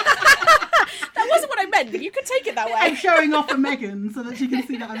 That wasn't what I meant, but you could take it that way. I'm showing off for Megan so that she can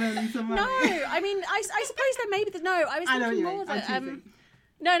see that I'm earning some money. No, I mean, I suppose that maybe no. I was I know what thinking you more mean. that I'm teasing.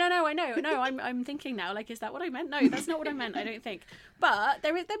 No, I know. No, I'm thinking now, like, is that what I meant? No, that's not what I meant, I don't think. But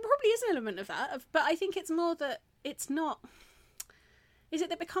there probably is an element of that. But I think it's more that it's not... Is it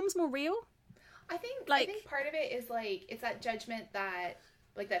that becomes more real? I think part of it is, like, it's that judgment that,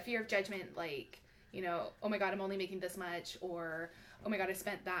 like, that fear of judgment, like, oh my God, I'm only making this much, or, oh my God, I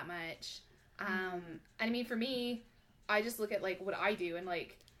spent that much. And I mean, for me, I just look at, like, what I do, and,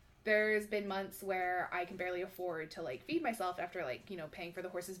 like, there's been months where I can barely afford to, like, feed myself after, like, paying for the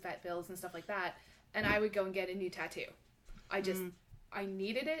horse's vet bills and stuff like that. And I would go and get a new tattoo. I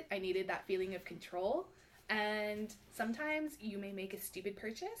needed it. I needed that feeling of control. And sometimes you may make a stupid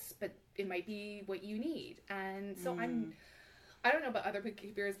purchase, but it might be what you need. And so I don't know about other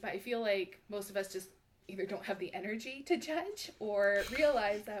bookkeepers, but I feel like most of us just either don't have the energy to judge or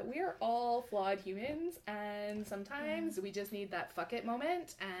realize that we're all flawed humans, and sometimes we just need that fuck it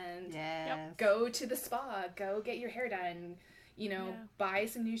moment and go to the spa, go get your hair done, buy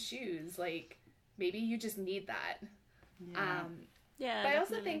some new shoes. Like, maybe you just need that. Yeah. Yeah, But I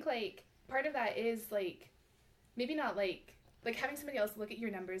also definitely. think, like, part of that is, like, maybe not, like having somebody else look at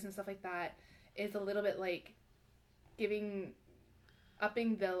your numbers and stuff like that is a little bit, like,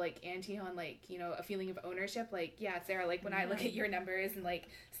 upping the, like, ante on, like, you know, a feeling of ownership. Like, yeah, Sarah, like, when I look at your numbers and, like,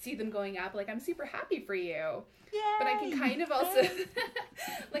 see them going up, like, I'm super happy for you. But I can kind of also,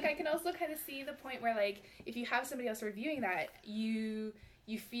 like, I can also kind of see the point where, like, if you have somebody else reviewing that, you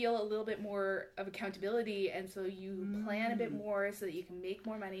feel a little bit more of accountability, and so you plan a bit more so that you can make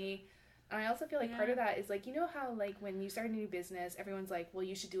more money. And I also feel like part of that is, like, you know how, like, when you start a new business, everyone's like, well,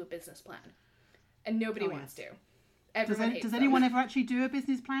 you should do a business plan. And nobody wants to. Everyone hates Does them. anyone ever actually do a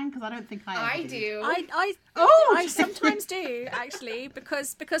business plan? Because I don't think I ever do. I sometimes do, actually,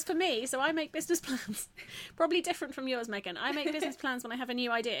 because for me, so I make business plans, probably different from yours, Megan. I make business plans when I have a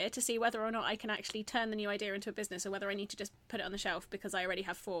new idea to see whether or not I can actually turn the new idea into a business, or whether I need to just put it on the shelf because I already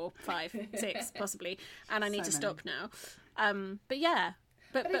have 4, 5, 6 possibly, and I need to stop now. But yeah.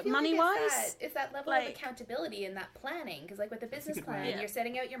 But money wise, it's that level of accountability and that planning. Because, like, with the business plan, you're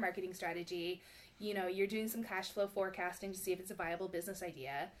setting out your marketing strategy. You know, you're doing some cash flow forecasting to see if it's a viable business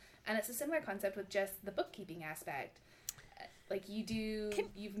idea. And it's a similar concept with just the bookkeeping aspect. Like, you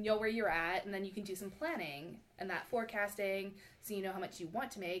know where you're at, and then you can do some planning and that forecasting, so you know how much you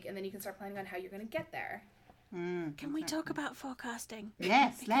want to make, and then you can start planning on how you're going to get there. Can we talk about forecasting?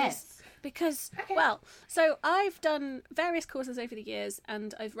 Yes, let's. Because, well, so I've done various courses over the years,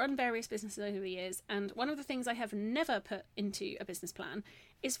 and I've run various businesses over the years, and one of the things I have never put into a business plan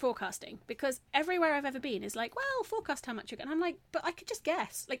is forecasting, because everywhere I've ever been is like, well, forecast how much you're going. I'm like, but I could just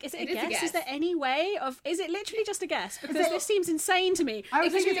guess. Like, is it a guess? Is there any way of? Is it literally just a guess? Because this seems insane to me.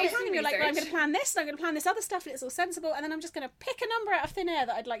 Because you're like, well, I'm going to plan this, and I'm going to plan this other stuff, and it's all sensible, and then I'm just going to pick a number out of thin air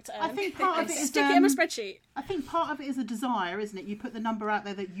that I'd like to earn. I think part of it is stick it in my spreadsheet. I think part of it is a desire, isn't it? You put the number out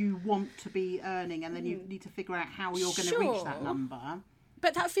there that you want to be earning, and then you need to figure out how you're going to reach that number.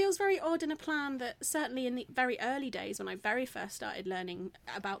 But that feels very odd in a plan that certainly in the very early days when I very first started learning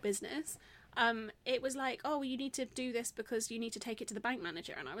about business, it was like, oh, well, you need to do this because you need to take it to the bank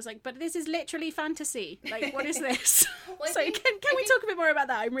manager. And I was like, but this is literally fantasy. Like, what is this? Well, so can we talk a bit more about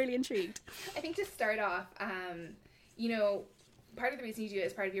that? I'm really intrigued. I think to start off, you know, part of the reason you do it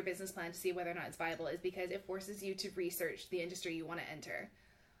as part of your business plan to see whether or not it's viable is because it forces you to research the industry you want to enter.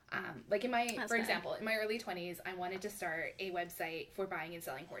 Like for example, in my early 20s, I wanted to start a website for buying and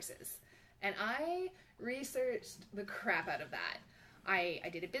selling horses. And I researched the crap out of that. I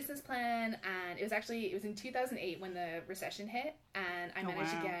did a business plan, and it was in 2008 when the recession hit, and I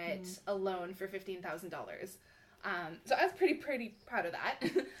managed to get a loan for $15,000. So I was pretty proud of that.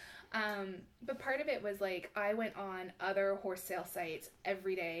 But part of it was, like, I went on other horse sale sites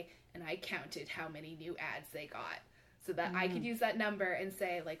every day, and I counted how many new ads they got, so that I could use that number and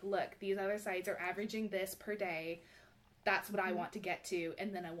say, like, look, these other sites are averaging this per day. That's what I want to get to,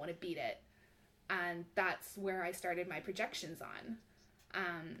 and then I want to beat it. And that's where I started my projections on.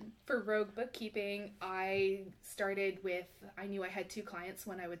 For Rogue Bookkeeping, I started with, I knew I had 2 clients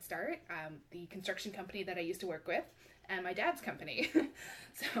when I would start, the construction company that I used to work with, and my dad's company.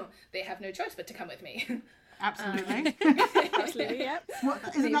 So they have no choice but to come with me. Absolutely. Absolutely, yep.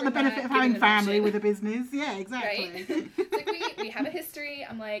 Isn't that the benefit of having family with a business? Yeah, exactly. Right? Like, we have a history.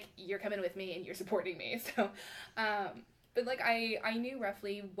 I'm like, you're coming with me and you're supporting me. So, but like, I knew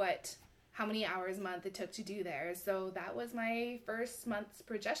roughly how many hours a month it took to do there. So that was my first month's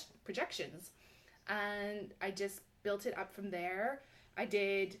projections. And I just built it up from there. I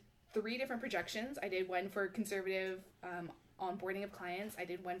did 3 different projections. I did one for conservative onboarding of clients. I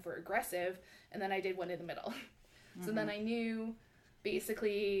did one for aggressive, and then I did one in the middle. So then I knew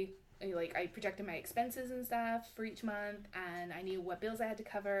basically, like, I projected my expenses and stuff for each month, and I knew what bills I had to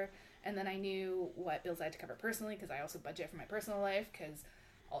cover, and then I knew what bills I had to cover personally, because I also budget for my personal life, because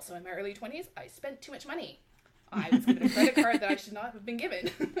also in my early 20s, I spent too much money. I was given a credit card that I should not have been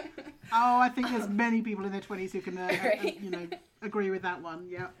given. Oh, I think there's many people in their 20s who can, agree with that one.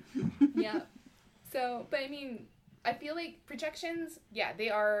 Yeah. Yeah. So, but I mean, I feel like projections, yeah, they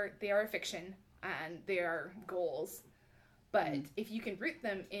are a fiction, and they are goals. But if you can root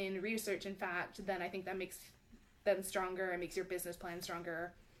them in research and fact, then I think that makes them stronger and makes your business plan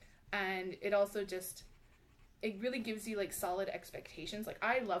stronger. And it also it really gives you, like, solid expectations. Like,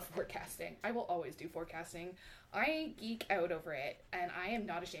 I love forecasting. I will always do forecasting. I geek out over it, and I am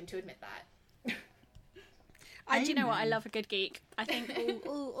not ashamed to admit that. Do you know what? I love a good geek. I think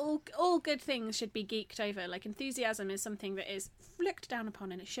all good things should be geeked over. Like, enthusiasm is something that is looked down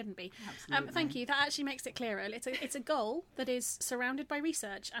upon, and it shouldn't be. Thank you. That actually makes it clearer. It's a goal that is surrounded by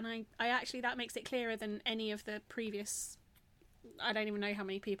research, and I actually, that makes it clearer than any of the previous I don't even know how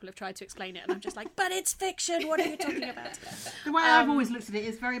many people have tried to explain it, and I'm just like, but it's fiction. What are you talking about? The way I've always looked at it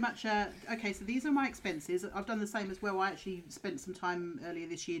is very much okay. So these are my expenses. I've done the same as well. I actually spent some time earlier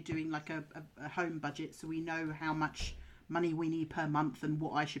this year doing like a home budget, so we know how much money we need per month and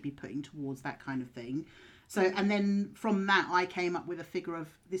what I should be putting towards that kind of thing. So, and then from that, I came up with a figure of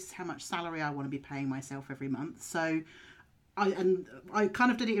this is how much salary I want to be paying myself every month. So, I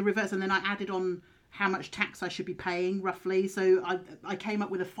kind of did it in reverse, and then I added on how much tax I should be paying roughly. So I came up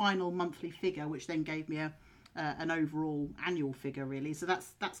with a final monthly figure, which then gave me an overall annual figure really. So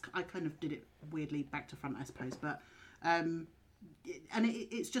that's I kind of did it weirdly back to front, I suppose. But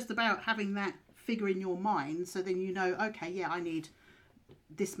it's just about having that figure in your mind, so then you know, okay, yeah, I need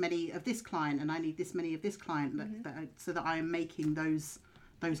this many of this client, and I need this many of this client, so that I am making those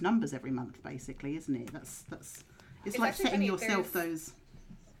numbers every month, basically, isn't it? That's it's like setting yourself those.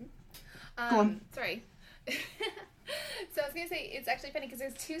 Go on. Sorry. So I was going to say, it's actually funny because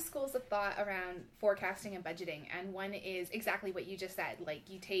there's two schools of thought around forecasting and budgeting. And one is exactly what you just said. Like,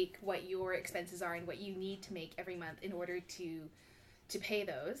 you take what your expenses are and what you need to make every month in order to pay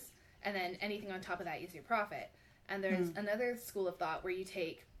those. And then anything on top of that is your profit. And there's another school of thought where you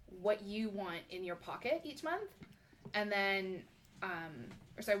take what you want in your pocket each month. And then,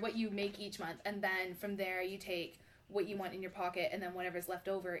 what you make each month. And then from there you take what you want in your pocket, and then whatever's left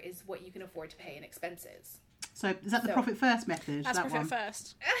over is what you can afford to pay in expenses. So is that the profit first method? That's that profit one?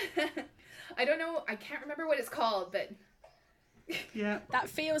 First. I don't know. I can't remember what it's called, but yeah, that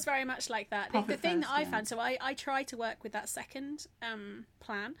feels very much like that. The thing that I found, so I try to work with that second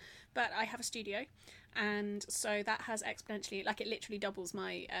plan, but I have a studio. And so that has exponentially, like, it literally doubles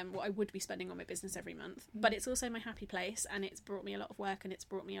my what I would be spending on my business every month. But it's also my happy place, and it's brought me a lot of work, and it's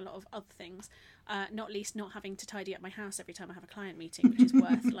brought me a lot of other things, not least not having to tidy up my house every time I have a client meeting, which is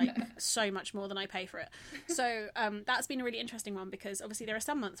worth like so much more than I pay for it. So that's been a really interesting one, because obviously there are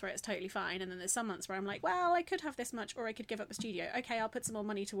some months where it's totally fine, and then there's some months where I'm like, well, I could have this much, or I could give up a studio. Okay, I'll put some more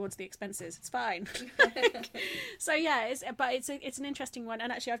money towards the expenses, it's fine. So yeah, it's an interesting one.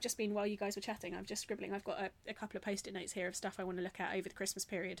 And actually, I've just been, while you guys were chatting, I've just scribbling. I've got a couple of post-it notes here of stuff I want to look at over the Christmas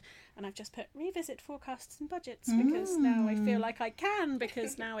period, and I've just put revisit forecasts and budgets, because now I feel like I can,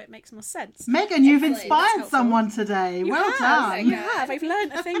 because now it makes more sense. Megan, you've inspired someone today. Well done. You have. I've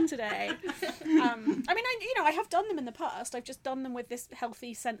learned a thing today. I mean, I have done them in the past. I've just done them with this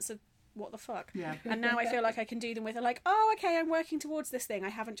healthy sense of what the fuck. Yeah. And now I feel like I can do them with like, oh, okay, I'm working towards this thing. I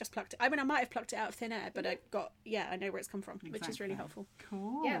haven't just plucked it. I mean, I might have plucked it out of thin air, but I know where it's come from, which is really helpful.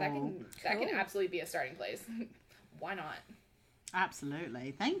 Cool. Yeah, that can absolutely be a starting place. Why not?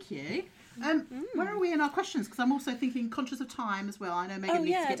 Absolutely. Thank you. Where are we in our questions? Because I'm also conscious of time as well. I know Megan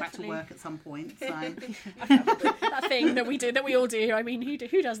needs to get back to work at some point. So. That thing that we all do. I mean,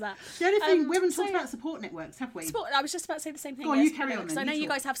 who does that? The only thing, we haven't talked about support networks, have we? I was just about to say the same thing. Go on, you carry on. Because I know you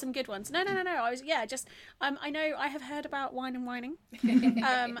guys have some good ones. No. I was I know I have heard about Wine and Whining,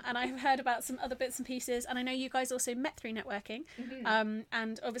 and I have heard about some other bits and pieces, and I know you guys also met through networking.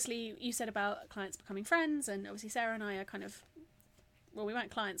 And obviously you said about clients becoming friends, and obviously Sarah and I are kind of, well, we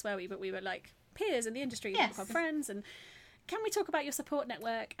weren't clients, were we? But we were like peers in the industry, yes. become friends. And can we talk about your support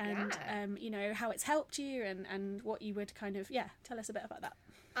network and how it's helped you, and what you would kind of tell us a bit about that.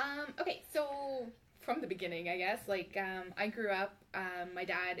 Okay, so from the beginning, I guess, I grew up, my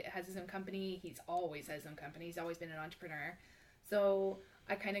dad has his own company. He's always had his own company. He's always been an entrepreneur. So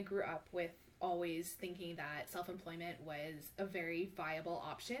I kind of grew up with always thinking that self-employment was a very viable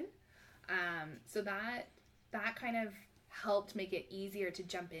option. So that kind of helped make it easier to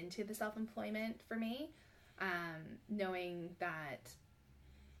jump into the self-employment for me, knowing that,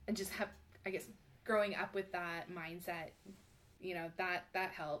 and just growing up with that mindset,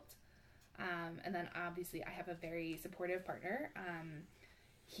 that helped. And then obviously I have a very supportive partner.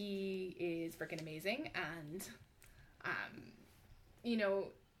 He is freaking amazing, and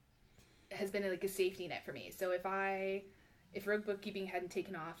has been like a safety net for me. So if Rogue Bookkeeping hadn't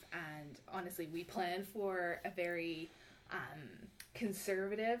taken off, and honestly we planned for a very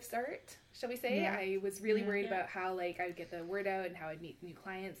conservative start, shall we say. I was really worried about how I would get the word out and how I'd meet new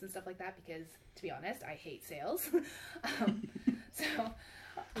clients and stuff like that, because to be honest, I hate sales. So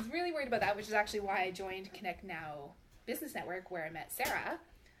I was really worried about that, which is actually why I joined Connect Now Business Network, where I met Sarah.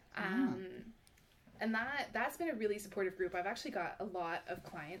 And that's been a really supportive group. I've actually got a lot of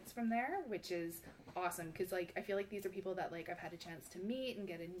clients from there, which is awesome, because I feel like these are people that I've had a chance to meet and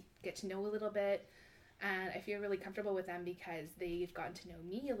get to know a little bit. And I feel really comfortable with them because they've gotten to know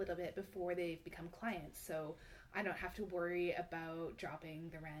me a little bit before they've become clients. So I don't have to worry about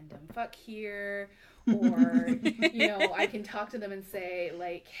dropping the random fuck here, or, I can talk to them and say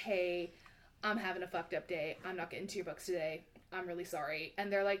hey, I'm having a fucked up day. I'm not getting to your books today. I'm really sorry.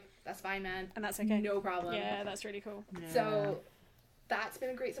 And they're like, that's fine, man. And that's okay. No problem. Yeah, that's really cool. Yeah. So that's been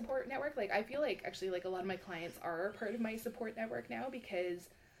a great support network. Like, I feel like actually like a lot of my clients are part of my support network now, because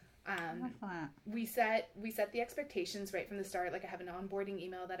we set the expectations right from the start. Like, I have an onboarding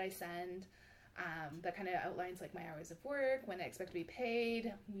email that I send that kind of outlines like my hours of work, when I expect to be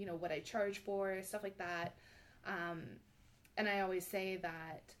paid, you know, what I charge for, stuff like that. And I always say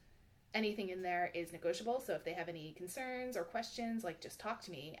that anything in there is negotiable. So if they have any concerns or questions, like, just talk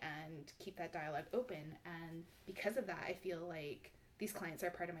to me and keep that dialogue open. And because of that, I feel like these clients are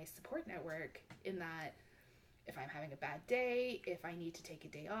part of my support network, in that if I'm having a bad day, if I need to take a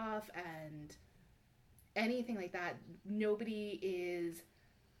day off, and anything like that, nobody is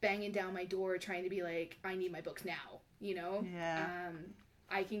banging down my door trying to be like, I need my books now, you know? Yeah.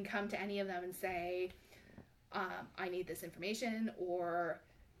 I can come to any of them and say, I need this information, or,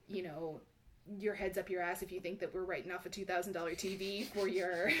 you know, your head's up your ass if you think that we're writing off a $2,000 TV for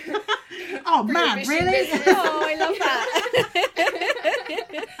your oh for man, your really? Oh, I love that.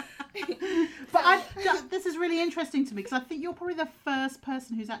 But this is really interesting to me, because I think you're probably the first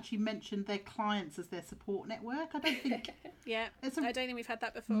person who's actually mentioned their clients as their support network. I don't think. Yeah, I don't think we've had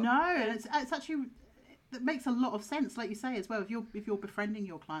that before. No, it's actually. That makes a lot of sense, like you say, as well. If you're befriending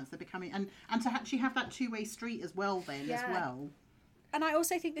your clients, they're becoming and to actually have that two-way street as well. Then as well. And I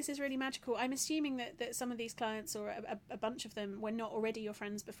also think this is really magical. I'm assuming that some of these clients, or a bunch of them, were not already your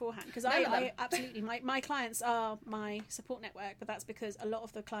friends beforehand. Because I absolutely, my clients are my support network, but that's because a lot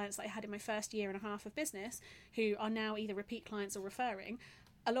of the clients that I had in my first year and a half of business, who are now either repeat clients or referring,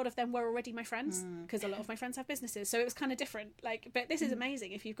 a lot of them were already my friends, because a lot of my friends have businesses. So it was kind of different. Like, but this is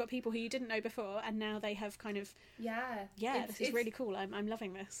amazing if you've got people who you didn't know before, and now they have kind of this is really cool. I'm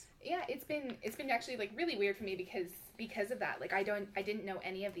loving this. Yeah, it's been actually like really weird for me because of that. Like, I didn't know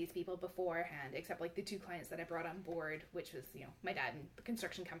any of these people beforehand, except like the two clients that I brought on board, which was, you know, my dad and the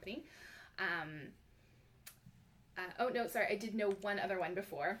construction company. I did know one other one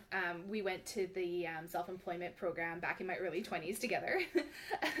before. We went to the self-employment program back in my early 20s together.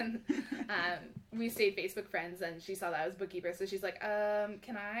 We stayed Facebook friends, and she saw that I was bookkeeper, so she's like, can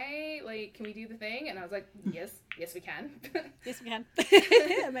we do the thing? And I was like, yes we can. Yes we can.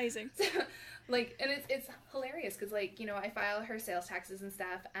 Amazing. So, like, and it's hilarious, because, like, you know, I file her sales taxes and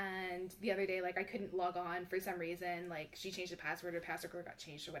stuff, and the other day, like, I couldn't log on for some reason. Like, she changed the password, or password got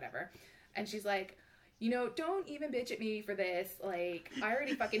changed or whatever, and she's like, you know, don't even bitch at me for this. Like, I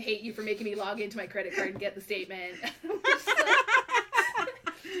already fucking hate you for making me log into my credit card and get the statement.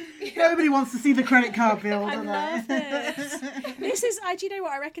 Nobody wants to see the credit card bill, do they? I love this. This is, do you know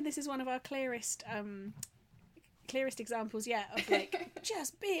what? I reckon this is one of our clearest examples yet of, like,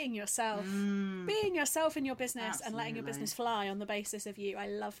 just being yourself in your business. Absolutely. And letting your business fly on the basis of you. I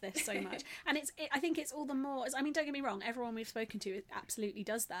love this so much. And I think it's all the more, I mean, don't get me wrong, everyone we've spoken to absolutely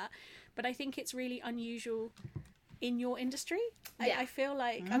does that, but I think it's really unusual in your industry. I feel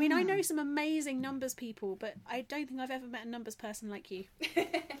like, I mean, I know some amazing numbers people, but I don't think I've ever met a numbers person like you.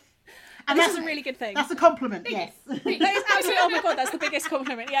 And this is a really good thing. That's a compliment, yes. That is absolutely, oh my god, that's the biggest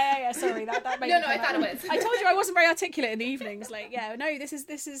compliment. Yeah, sorry, that made No, I thought it was. I told you I wasn't very articulate in the evenings. Like, yeah, no, this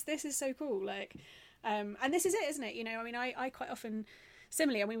is so cool. Like, and this is it, isn't it? You know, I mean, I quite often,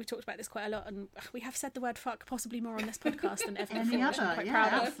 similarly, I mean, we've talked about this quite a lot, and we have said the word fuck possibly more on this podcast than ever before, which I'm quite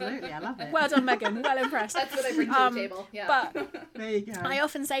proud of. Absolutely, I love it. Well done, Megan. Well impressed. That's what I bring to the table. Yeah. But there you go. I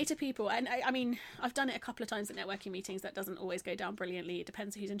often say to people, and I mean, I've done it a couple of times at networking meetings. That doesn't always go down brilliantly. It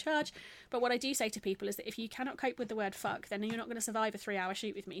depends who's in charge. But what I do say to people is that if you cannot cope with the word fuck, then you're not going to survive a 3-hour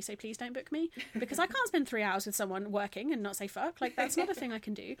shoot with me. So please don't book me, because I can't spend 3 hours with someone working and not say fuck. Like, that's not a thing I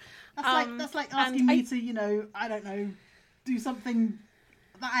can do. That's like asking me to, you know, I don't know, do something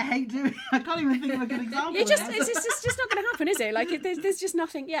that I hate doing. I can't even think of a good example. It's just not going to happen, is it? Like, there's just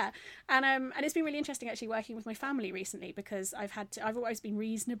nothing. Yeah, and it's been really interesting actually working with my family recently, because I've always been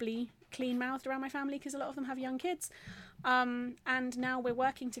reasonably clean mouthed around my family, because a lot of them have young kids, and now we're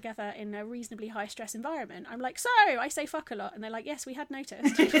working together in a reasonably high stress environment. I'm like, so I say fuck a lot, and they're like, yes, we had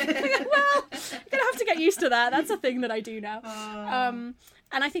noticed. Well, you're gonna have to get used to that. That's a thing that I do now.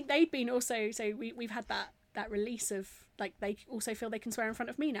 And I think they've been also, so we've had that release of, like, they also feel they can swear in front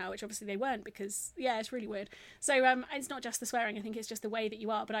of me now, which obviously they weren't, because it's really weird. So it's not just the swearing, I think it's just the way that you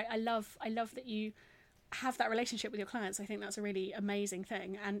are. But I love that you have that relationship with your clients. I think that's a really amazing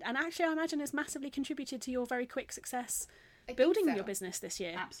thing, and actually I imagine it's massively contributed to your very quick success building so. your business this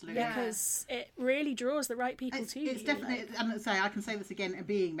year. Absolutely. Because it really draws the right people to you. It's definitely, and say I can say this again, and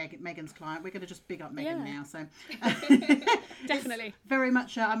being Megan's client, we're going to just big up Megan now. So definitely, very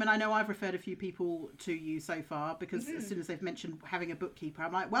much. I mean, I know I've referred a few people to you so far because as soon as they've mentioned having a bookkeeper,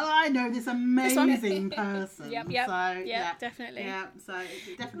 I'm like, well, I know this amazing person. Yep. So, Definitely. Yeah. So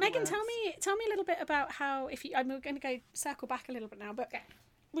it definitely Megan, works. tell me a little bit about how. I'm going to go circle back a little bit now, but. Okay.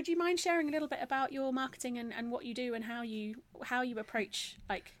 Would you mind sharing a little bit about your marketing and what you do and how you approach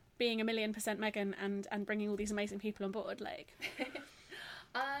like being 1,000,000% Megan and bringing all these amazing people on board? Like,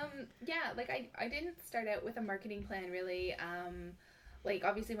 yeah, like I didn't start out with a marketing plan really. Like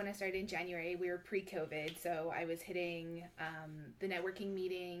obviously when I started in January, we were pre-COVID, so I was hitting the networking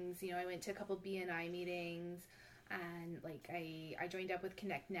meetings. You know, I went to a couple BNI meetings, and like I joined up with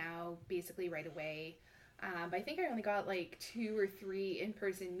Connect Now basically right away. But I think I only got like 2 or 3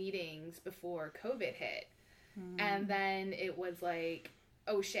 in-person meetings before COVID hit. And then it was like,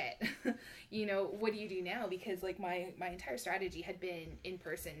 oh shit, you know, what do you do now? Because like my entire strategy had been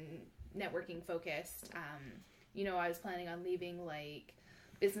in-person networking focused. You know, I was planning on leaving like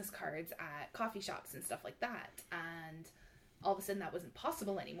business cards at coffee shops and stuff like that. And all of a sudden that wasn't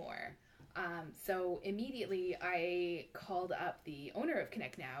possible anymore. So immediately I called up the owner of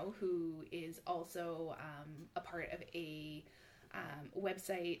Connect Now, who is also a part of a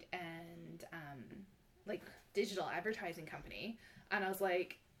website and like digital advertising company. And I was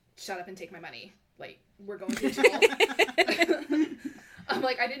like, shut up and take my money. Like, we're going digital. I'm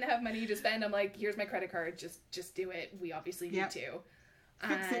like, I didn't have money to spend. I'm like, here's my credit card. Just do it. We obviously need to.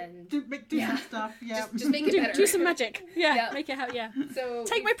 Fix it. Do some stuff. Yeah. Just make it better. Do some magic. Yeah. Make it help. Yeah. So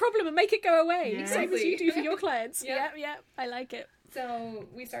take my problem and make it go away. Yeah. Same as you do for your clients. Yep. Yeah. I like it. So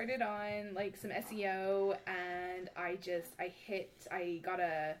we started on like some SEO, and I got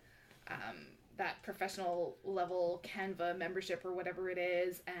a that professional level Canva membership or whatever it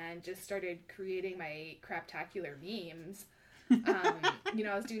is, and just started creating my craptacular memes. You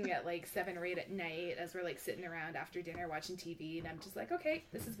know, I was doing it at like 7 or 8 at night as we're like sitting around after dinner watching TV, and I'm just like, okay,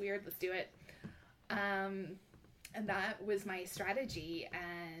 this is weird, let's do it. And that was my strategy,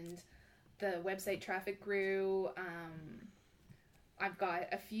 and the website traffic grew. I've got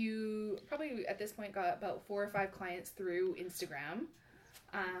a few, probably at this point got about 4 or 5 clients through Instagram.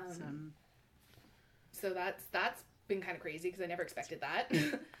 So that's been kind of crazy because I never expected that.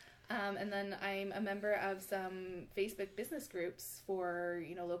 And then I'm a member of some Facebook business groups for,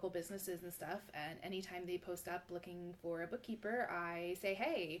 you know, local businesses and stuff. And anytime they post up looking for a bookkeeper, I say,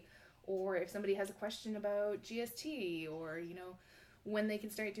 hey, or if somebody has a question about GST, or, you know, when they can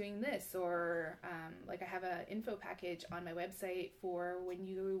start doing this, or like I have an info package on my website for when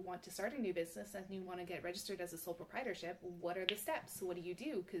you want to start a new business and you want to get registered as a sole proprietorship. What are the steps? What do you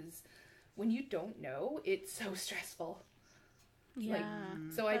do? Because when you don't know, it's so stressful. Yeah,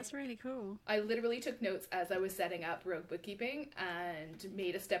 so that's really cool. I literally took notes as I was setting up Rogue Bookkeeping and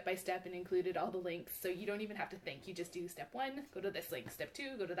made a step-by-step and included all the links, so you don't even have to think. You just do step 1, go to this link, step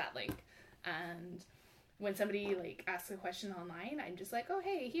 2, go to that link. And when somebody like asks a question online, I'm just like, oh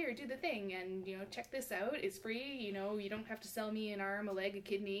hey, here, do the thing, and you know, check this out, it's free, you know, you don't have to sell me an arm, a leg, a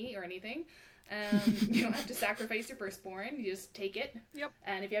kidney, or anything. You don't have to sacrifice your firstborn, you just take it. Yep.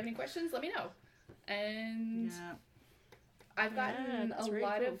 And if you have any questions, let me know. And I've gotten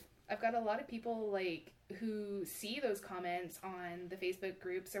I've got a lot of people like who see those comments on the Facebook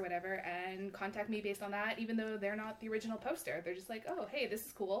groups or whatever and contact me based on that, even though they're not the original poster. They're just like, oh, hey, this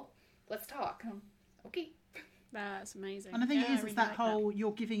is cool. Let's talk. Okay. That's amazing. And the thing is, really that like whole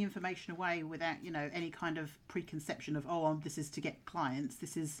you're giving information away without, you know, any kind of preconception of, this is to get clients.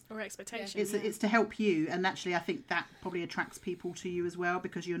 This is or expectation. It's to help you, and actually, I think that probably attracts people to you as well,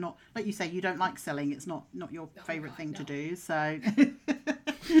 because you're not, like you say, you don't like selling. It's not your favourite thing to do. So,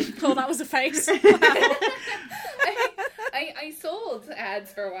 oh, that was a face. I sold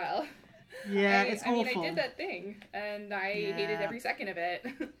ads for a while. Yeah, it's awful. I mean, I did that thing, and I hated every second of it.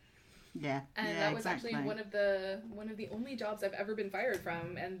 Yeah, and that was actually one of the only jobs I've ever been fired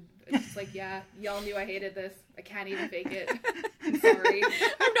from, and it's just like, yeah, y'all knew I hated this. I can't even fake it. I'm sorry.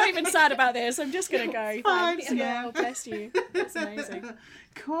 I'm not even sad about this. I'm just gonna go. Thanks. Yeah, bless you. That's amazing.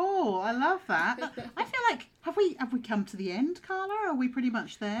 Cool. I love that. I feel like have we come to the end, Carla? Are we pretty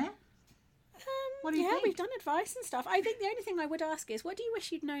much there? What do you think? We've done advice and stuff. I think the only thing I would ask is, what do you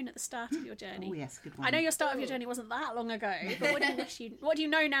wish you'd known at the start of your journey? Oh yes, good one. I know your start of your journey wasn't that long ago, but what do you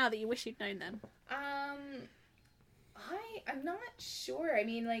know now that you wish you'd known then? I'm not sure. I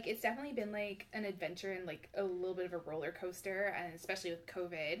mean, like, it's definitely been like an adventure and like a little bit of a roller coaster, and especially with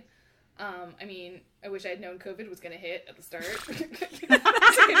COVID. I mean, I wish I had known COVID was going to hit at the start. That's a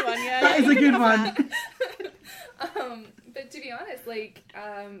good one, yeah. That is a good one. But to be honest, like,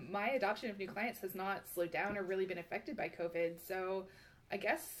 my adoption of new clients has not slowed down or really been affected by COVID. So I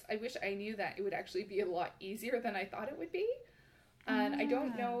guess I wish I knew that it would actually be a lot easier than I thought it would be. And I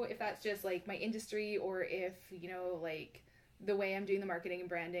don't know if that's just like my industry or if, you know, like the way I'm doing the marketing and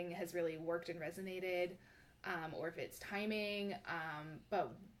branding has really worked and resonated, or if it's timing.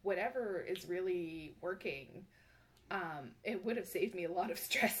 But whatever is really working, it would have saved me a lot of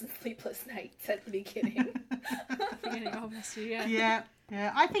stress and sleepless nights at the beginning. Yeah.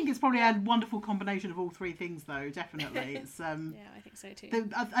 I think it's probably a wonderful combination of all three things, though. Definitely, it's yeah, I think so too.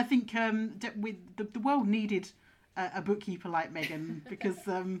 I think with the world needed a bookkeeper like Megan, because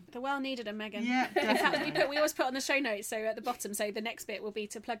the world needed a Megan. Yeah, in fact, we always put on the show notes, so at the bottom, so the next bit will be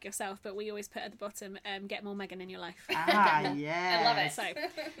to plug yourself, but we always put at the bottom, get more Megan in your life. Yeah, I love it. So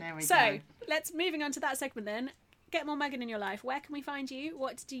there we go. Let's moving on to that segment then. Get more Megan in your life. Where can we find you?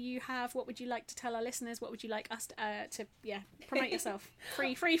 What do you have? What would you like to tell our listeners? What would you like us to promote yourself?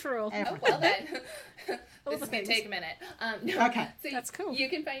 Free for all. Oh, well then. This is going to take a minute. No. Okay. So that's cool. You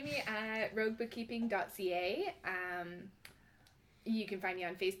can find me at roguebookkeeping.ca. You can find me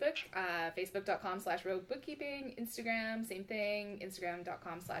on Facebook, facebook.com/roguebookkeeping. Instagram, same thing,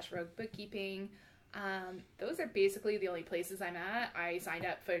 instagram.com/roguebookkeeping. Those are basically the only places I'm at. I signed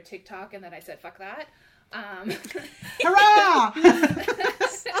up for TikTok and then I said, fuck that. Hurrah!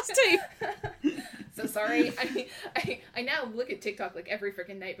 Us too. So sorry. I now look at TikTok like every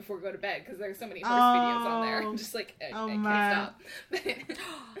freaking night before I go to bed because there's so many horse videos on there. I'm just like, I can't stop.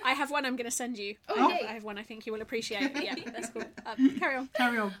 I have one I'm going to send you. Oh, I have one I think you will appreciate. Yeah, that's cool. Carry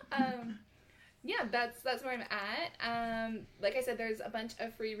on. Yeah, that's where I'm at. Like I said, there's a bunch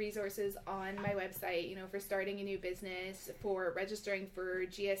of free resources on my website, you know, for starting a new business, for registering for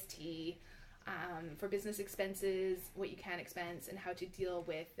GST, for business expenses, what you can expense, and how to deal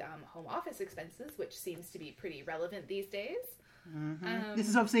with home office expenses, which seems to be pretty relevant these days. Mm-hmm. This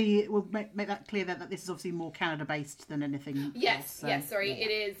is obviously, we'll make that clear that this is obviously more Canada based than anything yes, else. Yes, sorry,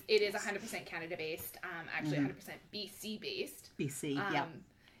 yeah. It is 100% Canada based, actually 100% BC based. BC, yeah.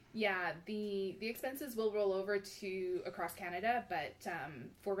 Yeah, the expenses will roll over to across Canada, but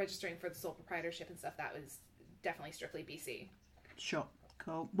for registering for the sole proprietorship and stuff, that was definitely strictly BC. Sure.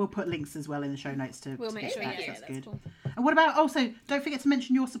 Cool. We'll put links as well in the show notes to make sure. That. Yeah, that's good. Cool. And what about also? Don't forget to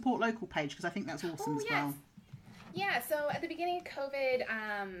mention your support local page because I think that's awesome as well. Yeah. So at the beginning of COVID,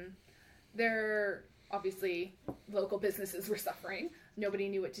 there obviously local businesses were suffering. Nobody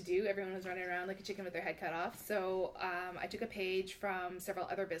knew what to do. Everyone was running around like a chicken with their head cut off. So I took a page from several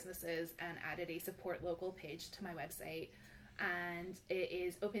other businesses and added a support local page to my website, and it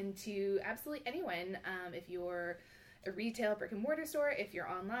is open to absolutely anyone. If you're a retail brick and mortar store, if you're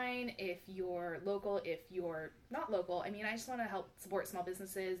online, if you're local, if you're not local. I mean, I just want to help support small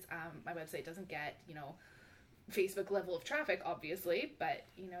businesses. My website doesn't get, Facebook level of traffic, obviously, but,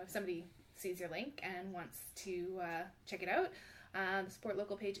 if somebody sees your link and wants to check it out, the support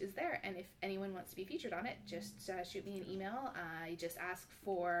local page is there. And if anyone wants to be featured on it, just shoot me an email. I just ask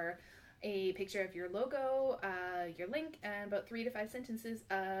for a picture of your logo, your link, and about 3 to 5 sentences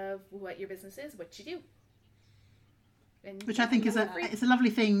of what your business is, what you do. Which I think it's a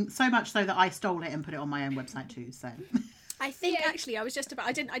lovely thing, so much so that I stole it and put it on my own website too. So I think actually I was just about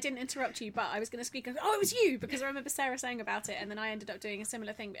I didn't interrupt you, but I was going to speak. It was you, because I remember Sarah saying about it, and then I ended up doing a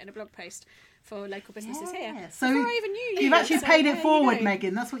similar thing but in a blog post for local businesses here. So before I even knew you, you've actually paid it forward,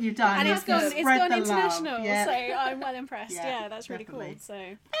 Megan. That's what you've done. And it's gone international. Yeah. So I'm well impressed. Yeah, that's definitely really cool.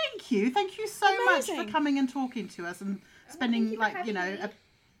 So thank you so much for coming and talking to us and spending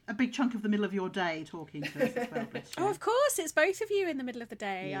a big chunk of the middle of your day talking to us as well. Oh, of course, it's both of you in the middle of the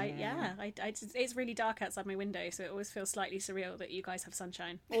day. It's really dark outside my window, so it always feels slightly surreal that you guys have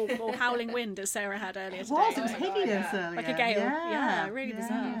sunshine or howling wind, as Sarah had earlier today. It was hideous earlier. Like a gale. Yeah, really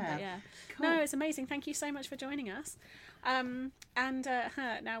bizarre. Yeah. But Cool. No, it's amazing. Thank you so much for joining us. And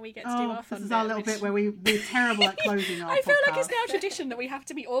now we get to do our fun This is bit, our little bit where we're terrible at closing our I feel podcast. like it's now tradition that we have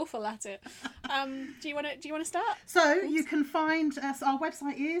to be awful at it. Do you want to start? So you can find us. Our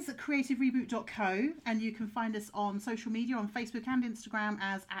website is creativereboot.co, and you can find us on social media on Facebook and Instagram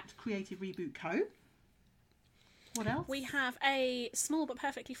as @creativerebootco. What else? We have a small but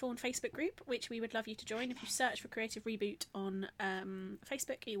perfectly formed Facebook group, which we would love you to join. If you search for Creative Reboot on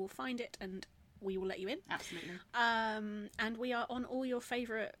Facebook, you will find it, and we will let you in. Absolutely. And we are on all your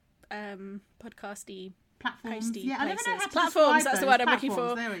favourite podcasty platforms. posty Yeah, I never know places. how to Platforms, describe that's the those. word I'm looking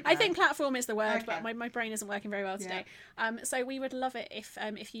Platforms, for. there we I go. think platform is the word, Okay. but my brain isn't working very well today. So we would love it if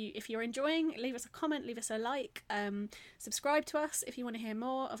you're enjoying, leave us a comment, leave us a like, subscribe to us if you want to hear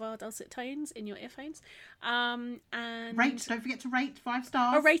more of our dulcet tones in your earphones. And Rate, don't forget to rate 5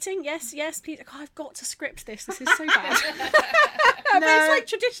 stars. a rating, yes, please. Oh, I've got to script this. This is so bad. But it's like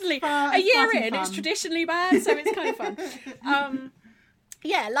traditionally a year in, it's traditionally bad, so it's kind of fun.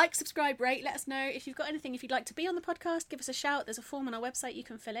 Yeah, like, subscribe, rate, let us know. If you've got anything, if you'd like to be on the podcast, give us a shout. There's a form on our website you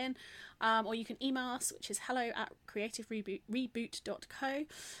can fill in, or you can email us, which is hello@creativereboot.co.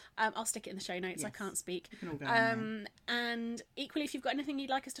 I'll stick it in the show notes. Yes. I can't speak. You can all go in And equally, if you've got anything you'd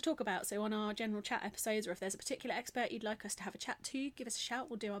like us to talk about, so on our general chat episodes, or if there's a particular expert you'd like us to have a chat to, give us a shout.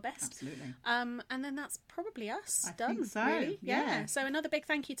 We'll do our best. Absolutely. And then that's probably us I done. think so, Really. yeah. So another big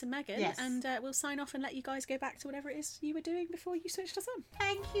thank you to Megan, Yes. and we'll sign off and let you guys go back to whatever it is you were doing before you switched us on.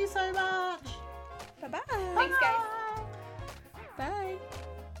 Thank you so much. Bye-bye. Thanks, guys. Bye.